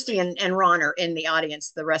 because great. Christy and Ron are in the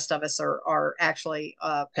audience. The rest of us are actually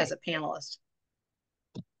as a panelist.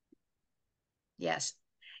 Yes.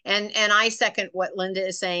 And I second what Linda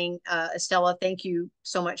is saying. Estella, thank you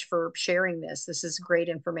so much for sharing this. This is great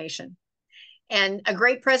information. And a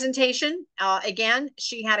great presentation. Again,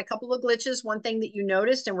 she had a couple of glitches. One thing that you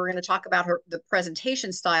noticed, and we're going to talk about the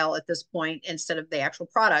presentation style at this point instead of the actual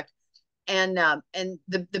product. And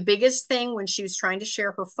the biggest thing when she was trying to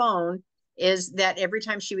share her phone is that every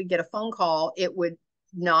time she would get a phone call, it would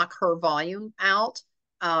knock her volume out.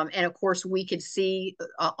 And of course, we could see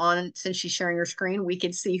since she's sharing her screen, we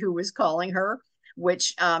could see who was calling her,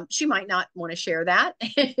 which she might not want to share that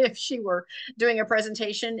if she were doing a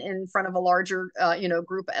presentation in front of a larger,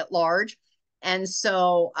 group at large. And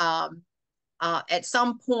so at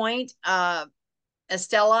some point,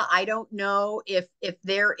 Estella, I don't know if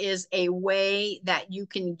there is a way that you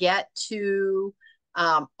can get to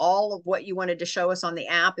all of what you wanted to show us on the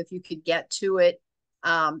app, if you could get to it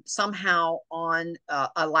somehow on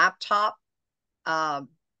a laptop. My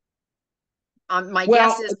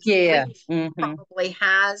guess is probably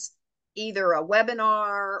has either a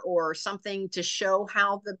webinar or something to show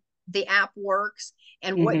how the app works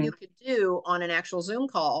and what you could do on an actual Zoom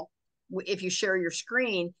call. If you share your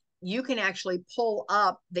screen, you can actually pull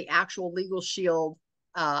up the actual Legal Shield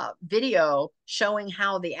video showing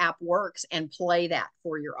how the app works and play that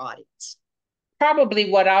for your audience. Probably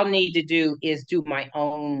what I'll need to do is do my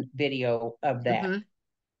own video of that.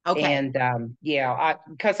 Okay. And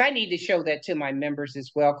because I need to show that to my members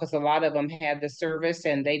as well, because a lot of them have the service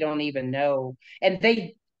and they don't even know. And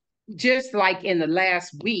they just like in the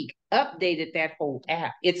last week updated that whole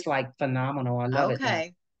app. It's like phenomenal. I love it.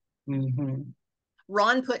 Okay.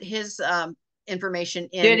 Ron put his information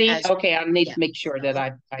in. Did he? Okay, I need to make sure that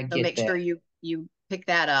I get make that. Sure you pick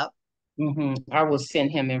that up. I will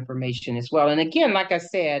send him information as well. And again, like I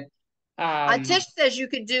said, Tish says you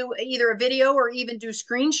could do either a video or even do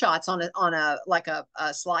screenshots on a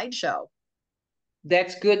slideshow.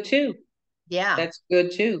 That's good too. Yeah, that's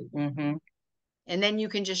good too. And then you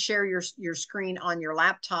can just share your screen on your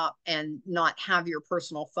laptop and not have your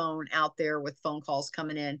personal phone out there with phone calls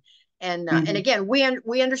coming in. And and again, we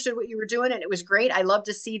understood what you were doing, and it was great. I love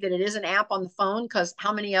to see that it is an app on the phone, because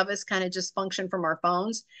how many of us kind of just function from our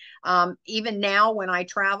phones? Even now, when I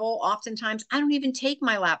travel, oftentimes I don't even take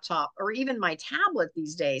my laptop or even my tablet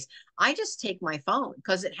these days. I just take my phone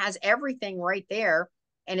because it has everything right there,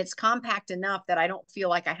 and it's compact enough that I don't feel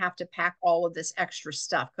like I have to pack all of this extra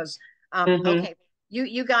stuff. Because okay,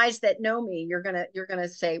 you guys that know me, you're gonna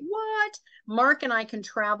say, what? Mark and I can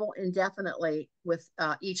travel indefinitely with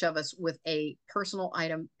each of us with a personal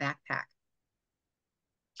item backpack.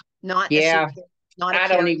 Not I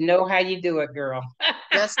don't even know how you do it, girl.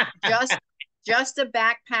 just a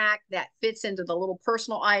backpack that fits into the little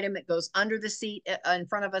personal item. It goes under the seat in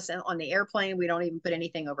front of us on the airplane. We don't even put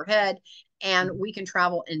anything overhead, and we can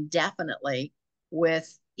travel indefinitely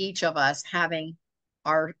with each of us having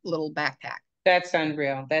our little backpack. That's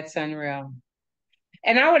unreal. That's unreal.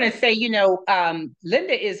 And I want to say,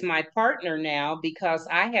 Linda is my partner now because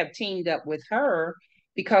I have teamed up with her,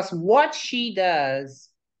 because what she does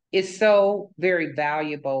is so very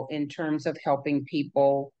valuable in terms of helping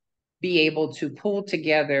people be able to pull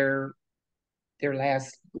together their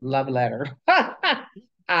last love letter.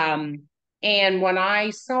 um, and when I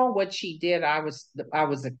saw what she did, I was,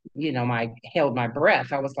 I held my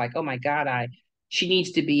breath. I was like, oh my God, she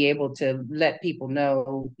needs to be able to let people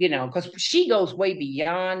know, because she goes way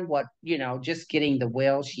beyond what, just getting the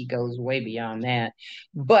will. She goes way beyond that.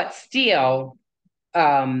 But still,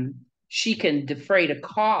 she can defray the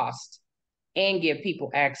cost and give people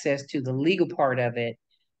access to the legal part of it.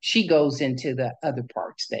 She goes into the other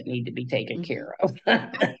parts that need to be taken care of.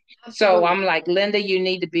 So I'm like, Linda, you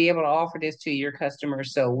need to be able to offer this to your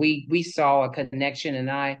customers. So we saw a connection, and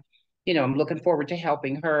I'm looking forward to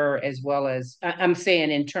helping her, as well as I'm saying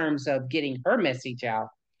in terms of getting her message out,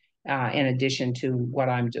 in addition to what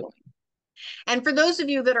I'm doing. And for those of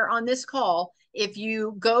you that are on this call, if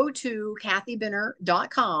you go to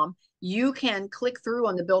kathybinner.com, you can click through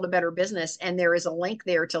on the Build a Better Business, and there is a link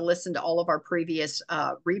there to listen to all of our previous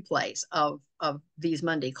replays of these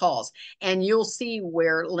Monday calls. And you'll see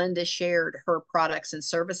where Linda shared her products and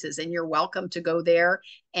services. And you're welcome to go there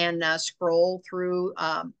and scroll through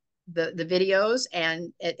the videos,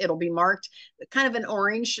 and it'll be marked kind of an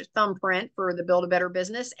orange thumbprint for the Build a Better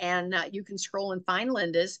Business. And you can scroll and find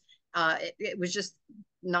Linda's. It was just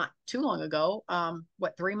not too long ago.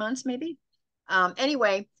 3 months maybe?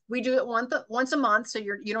 Anyway, we do it once a month, so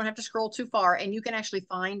you don't have to scroll too far, and you can actually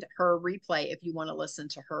find her replay if you want to listen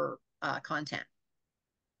to her content.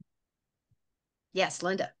 Yes,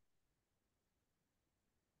 Linda.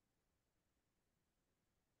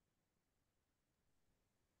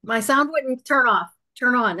 My sound wouldn't turn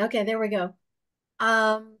on. Okay, there we go.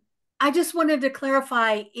 I just wanted to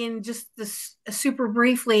clarify in just this super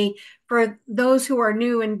briefly for those who are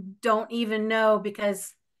new and don't even know,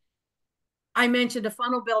 because I mentioned a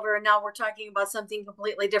funnel builder and now we're talking about something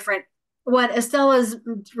completely different. What Estella's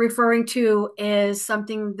referring to is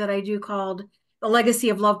something that I do called the Legacy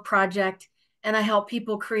of Love Project. And I help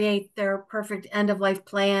people create their perfect end of life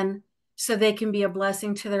plan so they can be a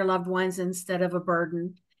blessing to their loved ones instead of a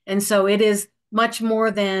burden. And so it is much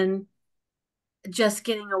more than just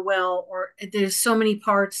getting a will, or there's so many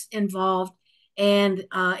parts involved. And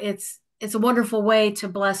it's a wonderful way to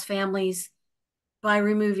bless families by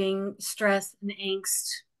removing stress and angst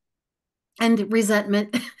and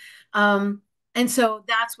resentment. And so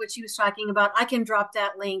that's what she was talking about. I can drop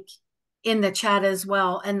that link in the chat as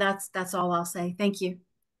well. And that's all I'll say. Thank you.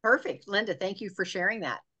 Perfect. Linda, thank you for sharing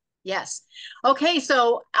that. Yes. Okay.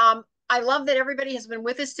 So I love that everybody has been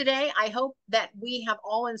with us today. I hope that we have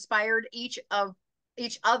all inspired each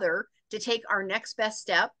other to take our next best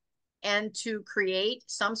step and to create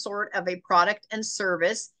some sort of a product and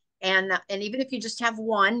service. And even if you just have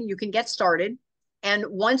one, you can get started. And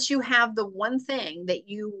once you have the one thing that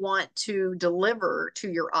you want to deliver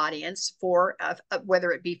to your audience for,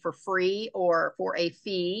 whether it be for free or for a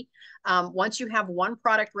fee, once you have one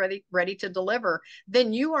product ready to deliver,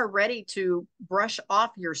 then you are ready to brush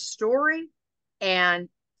off your story and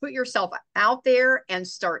put yourself out there and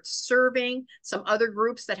start serving some other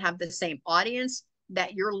groups that have the same audience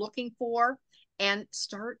that you're looking for, and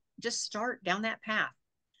just start down that path.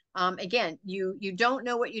 Again, you don't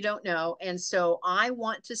know what you don't know. And so I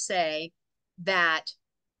want to say that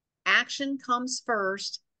action comes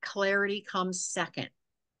first, clarity comes second.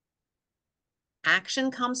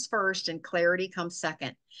 Action comes first and clarity comes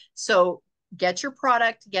second. So get your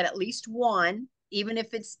product, get at least one, even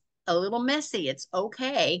if it's a little messy, it's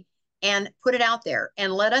okay, and put it out there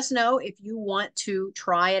and let us know if you want to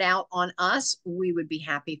try it out on us. We would be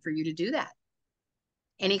happy for you to do that.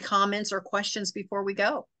 Any comments or questions before we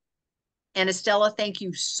go? And Estella, thank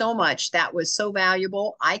you so much. That was so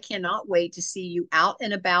valuable. I cannot wait to see you out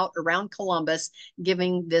and about around Columbus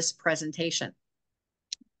giving this presentation.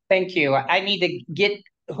 Thank you. I need to get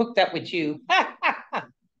hooked up with you. Now,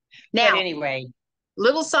 but anyway,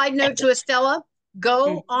 little side note to Estella,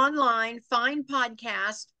 go online, find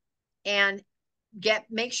podcasts, and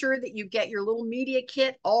make sure that you get your little media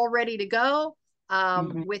kit all ready to go.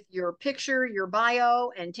 With your picture, your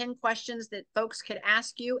bio, and 10 questions that folks could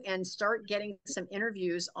ask you, and start getting some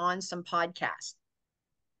interviews on some podcasts.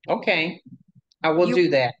 Okay, I will do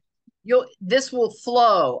that. This will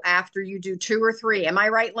flow after you do 2 or 3. Am I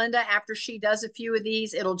right, Linda? After she does a few of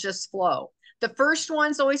these, it'll just flow. The first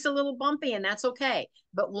one's always a little bumpy, and that's okay.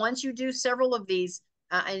 But once you do several of these,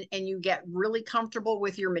 and you get really comfortable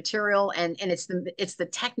with your material, and it's the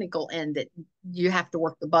technical end that you have to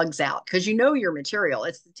work the bugs out, because you know your material.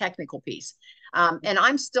 It's the technical piece, and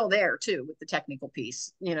I'm still there too with the technical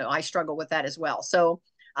piece. I struggle with that as well. So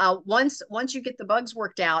once you get the bugs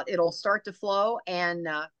worked out, it'll start to flow, and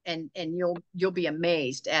you'll be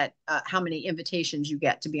amazed at how many invitations you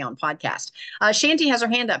get to be on podcast. Shanti has her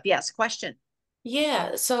hand up. Yes, question.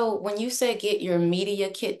 Yeah. So when you say get your media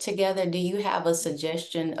kit together, do you have a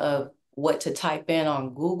suggestion of what to type in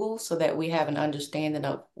on Google so that we have an understanding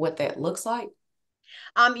of what that looks like?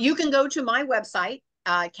 You can go to my website,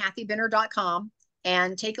 kathybinner.com,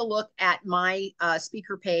 and take a look at my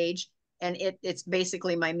speaker page. And it's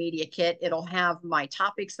basically my media kit. It'll have my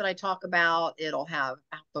topics that I talk about. It'll have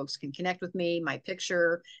how folks can connect with me, my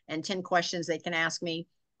picture, and 10 questions they can ask me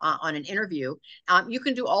on an interview. You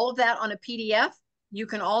can do all of that on a PDF. You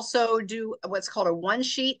can also do what's called a one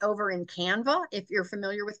sheet over in Canva, if you're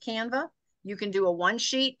familiar with Canva. You can do a one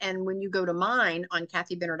sheet. And when you go to mine on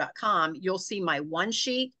kathybinner.com, you'll see my one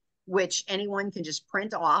sheet, which anyone can just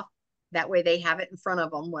print off. That way they have it in front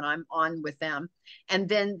of them when I'm on with them. And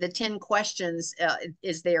then the 10 questions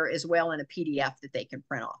is there as well in a PDF that they can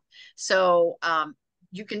print off. So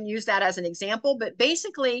you can use that as an example, but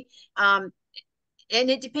basically, and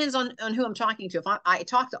it depends on who I'm talking to. If I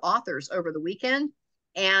talk to authors over the weekend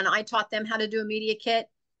and I taught them how to do a media kit.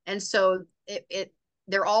 And so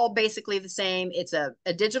they're all basically the same. It's a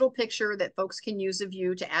digital picture that folks can use of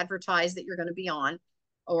you to advertise that you're going to be on,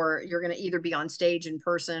 or you're going to either be on stage in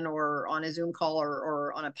person or on a Zoom call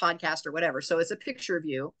or on a podcast or whatever. So it's a picture of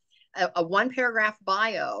you, a one paragraph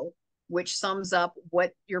bio, which sums up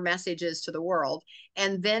what your message is to the world,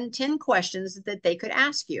 and then 10 questions that they could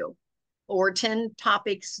ask you, or 10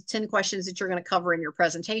 topics, 10 questions that you're going to cover in your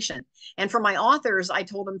presentation. And for my authors, I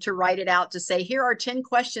told them to write it out to say, here are 10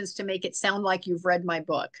 questions to make it sound like you've read my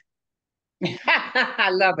book.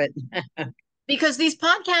 I love it. Because these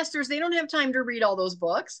podcasters, they don't have time to read all those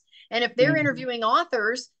books. And if they're interviewing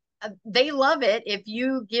authors, they love it if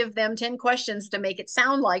you give them 10 questions to make it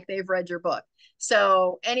sound like they've read your book.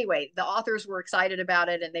 So anyway, the authors were excited about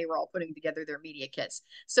it and they were all putting together their media kits.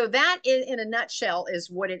 So that in a nutshell is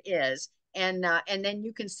what it is. And then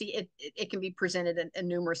you can see it. It can be presented in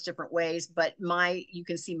numerous different ways, but you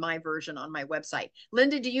can see my version on my website.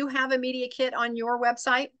 Linda, do you have a media kit on your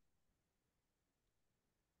website?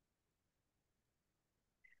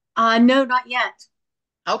 No, not yet.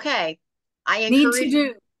 Okay. I Need to encourage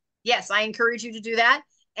do. Yes, I encourage you to do that.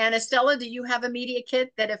 And Estella, do you have a media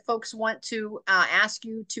kit that if folks want to ask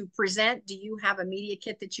you to present, do you have a media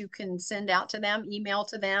kit that you can send out to them, email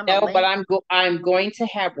to them, a No, but link? I'm going to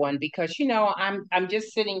have one because I'm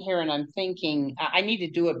just sitting here and I'm thinking I need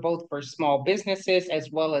to do it both for small businesses as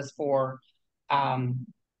well as for um,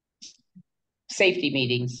 safety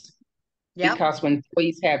meetings. Yep. Because when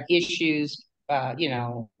employees have issues,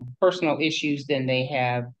 personal issues, then they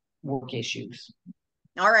have work issues.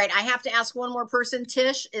 All right. I have to ask one more person.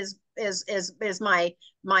 Tish is my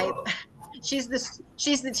she's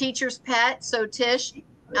the teacher's pet. So Tish, do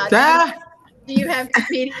you have a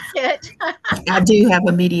media kit? I do have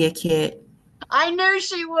a media kit. I knew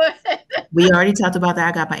she would. We already talked about that.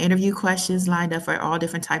 I got my interview questions lined up for all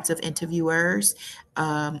different types of interviewers.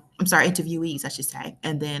 I'm sorry, interviewees, I should say,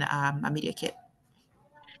 and then my media kit.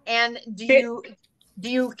 And do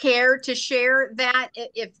you care to share that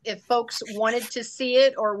if folks wanted to see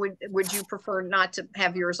it, or would you prefer not to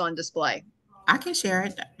have yours on display? I can share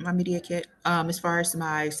it, my media kit, as far as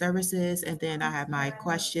my services, and then I have my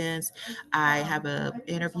questions. I have a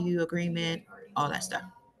interview agreement, all that stuff.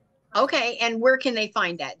 Okay, and where can they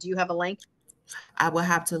find that? Do you have a link? I will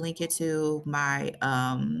have to link it to my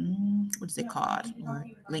what is it called?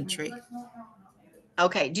 Link tree.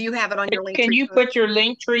 Okay, do you have it on your link Can tree? you put your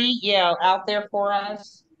link tree, out there for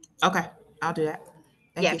us? Okay, I'll do that.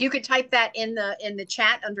 Thank If you could type that in the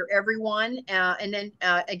chat under everyone, and then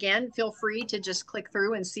again, feel free to just click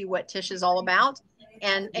through and see what Tish is all about.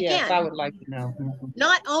 And Yes, I again, would like to know.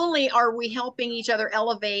 not only are we helping each other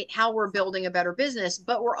elevate how we're building a better business,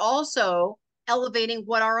 but we're also elevating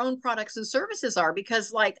what our own products and services are.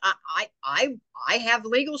 Because like I have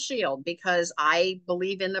Legal Shield because I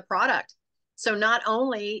believe in the product. So not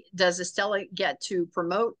only does Estella get to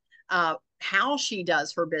promote how she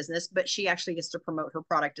does her business, but she actually gets to promote her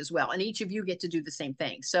product as well. And each of you get to do the same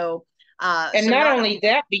thing. So And not only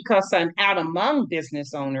that, because I'm out among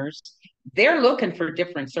business owners, they're looking for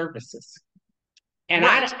different services. And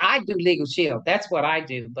right. I do Legal Shield. That's what I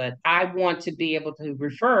do. But I want to be able to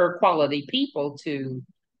refer quality people to,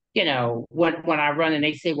 when I run and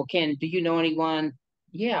they say, well, do you know anyone?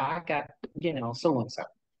 Yeah, I got, so and so.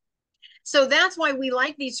 So that's why we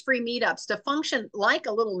like these free meetups to function like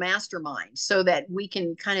a little mastermind, so that we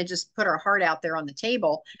can kind of just put our heart out there on the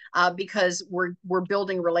table, because we're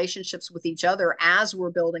building relationships with each other as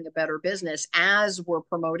we're building a better business, as we're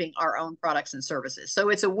promoting our own products and services. So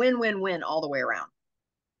it's a win-win-win all the way around.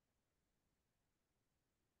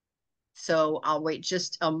 So I'll wait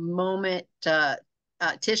just a moment.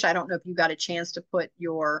 Tish, I don't know if you got a chance to put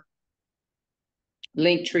your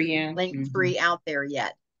Linktree Linktree out there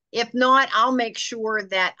yet. If not, I'll make sure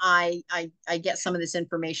that I get some of this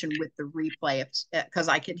information with the replay, because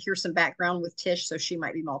I could hear some background with Tish, so she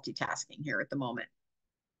might be multitasking here at the moment.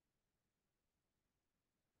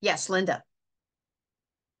 Yes, Linda.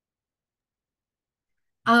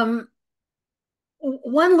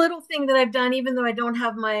 One little thing that I've done, even though I don't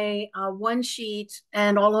have my one sheet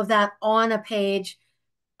and all of that on a page,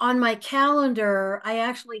 on my calendar, I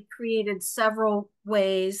actually created several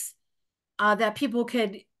ways that people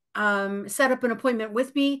could set up an appointment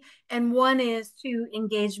with me. And one is to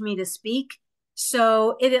engage me to speak.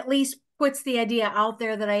 So it at least puts the idea out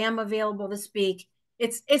there that I am available to speak.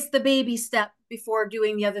 It's the baby step before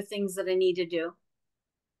doing the other things that I need to do.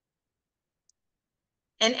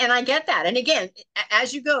 And I get that. And again,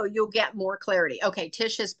 as you go, you'll get more clarity. Okay,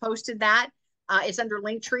 Tish has posted that. It's under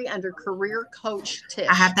Linktree under Career Coach Tish.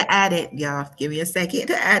 I have to add it, y'all. Give me a second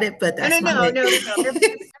to add it, but that's no.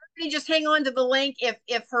 Everybody just hang on to the link.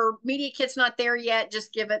 If her media kit's not there yet,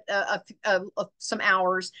 just give it some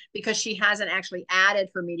hours, because she hasn't actually added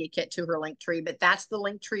her media kit to her Linktree, but that's the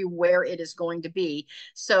Linktree where it is going to be.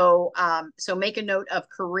 So so make a note of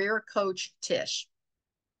Career Coach Tish.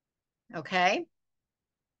 Okay.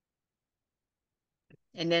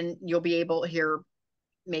 And then you'll be able here,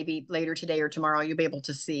 maybe later today or tomorrow, you'll be able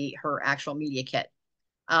to see her actual media kit.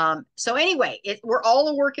 So anyway, we're all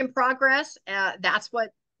a work in progress. That's what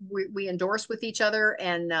we endorse with each other.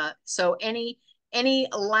 And so any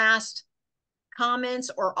last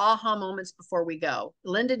comments or aha moments before we go?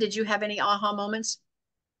 Linda, did you have any aha moments?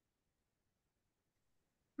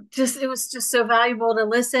 It was just so valuable to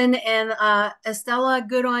listen. And Estella,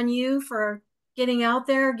 good on you for getting out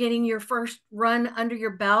there, getting your first run under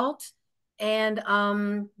your belt. And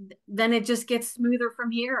then it just gets smoother from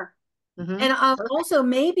here. And also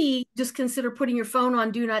maybe just consider putting your phone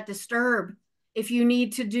on Do Not Disturb. If you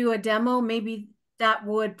need to do a demo, maybe that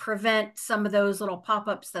would prevent some of those little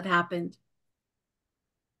pop-ups that happened.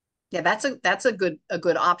 Yeah, that's a good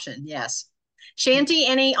option. Yes. Shanti,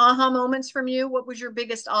 any aha moments from you? What was your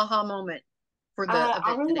biggest aha moment for the event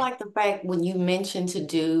I really today? like the fact when you mentioned to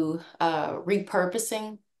do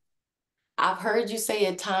repurposing. I've heard you say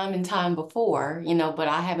it time and time before, but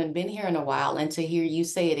I haven't been here in a while. And to hear you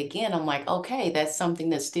say it again, I'm like, okay, that's something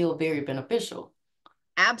that's still very beneficial.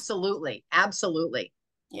 Absolutely. Absolutely.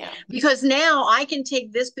 Yeah. Because now I can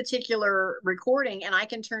take this particular recording and I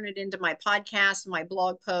can turn it into my podcast, my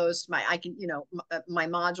blog post, my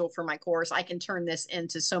module for my course. I can turn this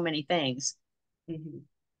into so many things. Mm-hmm.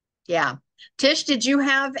 Yeah. Tish, did you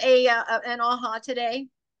have an aha today?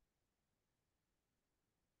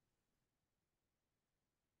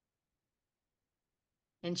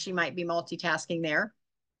 And she might be multitasking there.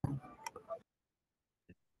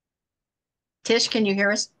 Tish, can you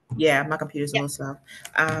hear us? Yeah, my computer's a little slow.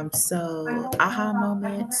 So aha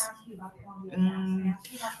moment.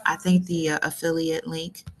 I think the affiliate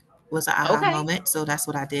link was an aha moment. So that's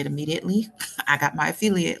what I did immediately. I got my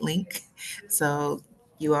affiliate link. So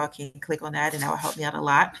you all can click on that and that will help me out a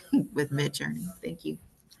lot with Midjourney. Thank you.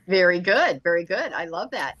 Very good. Very good. I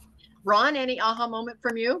love that. Ron, any aha moment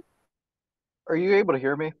from you? Are you able to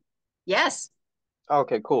hear me? Yes.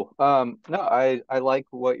 Okay, cool. No, I like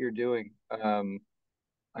what you're doing.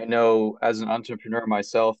 I know as an entrepreneur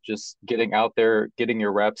myself, just getting out there, getting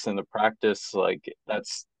your reps and the practice, like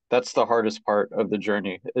that's the hardest part of the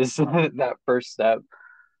journey is that first step.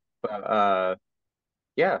 But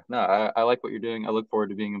yeah, no, I like what you're doing. I look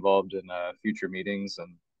forward to being involved in future meetings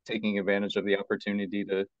and taking advantage of the opportunity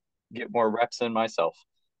to get more reps in myself.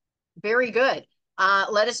 Very good.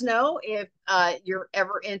 Let us know if you're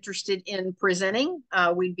ever interested in presenting.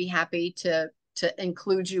 We'd be happy to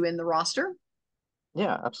include you in the roster.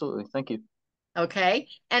 Yeah, absolutely. Thank you. Okay.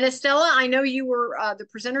 And Estella, I know you were the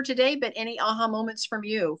presenter today, but any aha moments from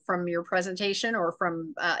you, from your presentation or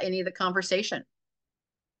from any of the conversation?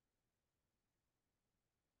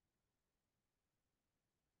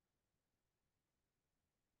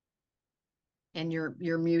 And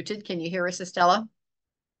you're muted. Can you hear us, Estella?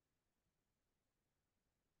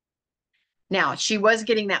 Now, she was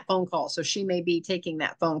getting that phone call, so she may be taking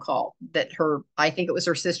that phone call that I think it was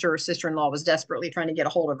her sister or sister-in-law was desperately trying to get a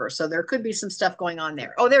hold of her. So there could be some stuff going on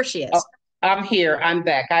there. Oh, there she is. Oh, I'm here. I'm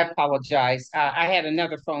back. I apologize. I had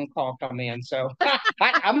another phone call come in, so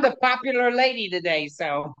I'm the popular lady today.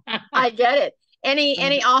 So I get it.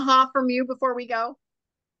 Any aha from you before we go?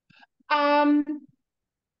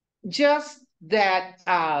 Just that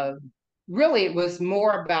really it was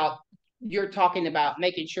more about you're talking about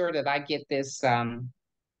making sure that I get this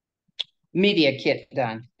media kit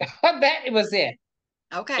done. That was it.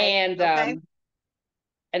 Okay. And okay.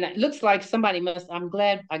 And it looks like somebody must, I'm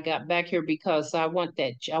glad I got back here because I want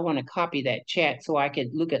to copy that chat so I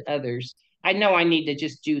could look at others. I know I need to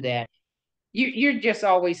just do that. You're just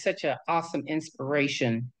always such an awesome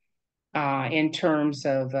inspiration in terms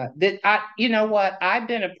of that. You know what? I've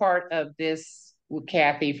been a part of this with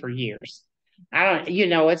Kathy for years. I don't,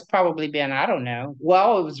 it's probably been, I don't know.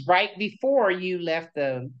 Well, it was right before you left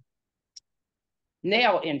the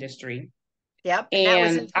nail industry. Yep. And that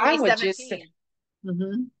was in I would just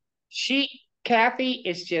 2017. Kathy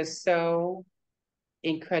is just so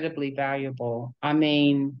incredibly valuable. I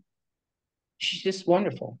mean, she's just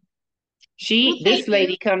wonderful. This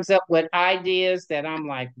lady comes up with ideas that I'm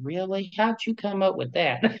like, really? How'd you come up with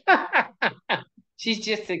that? She's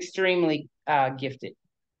just extremely gifted.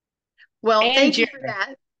 Well, and thank you for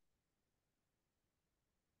that.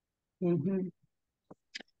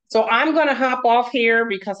 So I'm going to hop off here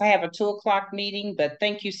because I have a 2:00 meeting, but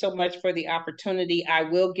thank you so much for the opportunity. I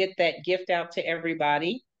will get that gift out to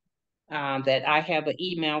everybody that I have an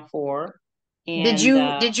email for. And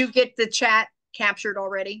did you get the chat captured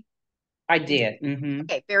already? I did.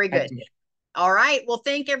 Okay, very good. All right. Well,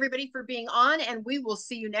 thank everybody for being on, and we will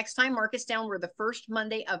see you next time. Mark us down. We're the first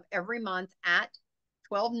Monday of every month at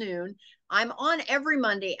 12 noon. I'm on every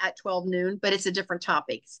Monday at 12 noon, but it's a different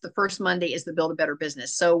topic. The first Monday is the Build a Better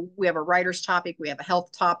Business. So we have a writer's topic, we have a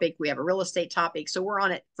health topic, we have a real estate topic. So we're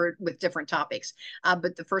on it with different topics.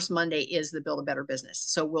 But the first Monday is the Build a Better Business.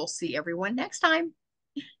 So we'll see everyone next time.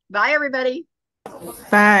 Bye, everybody.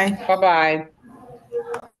 Bye. Bye-bye.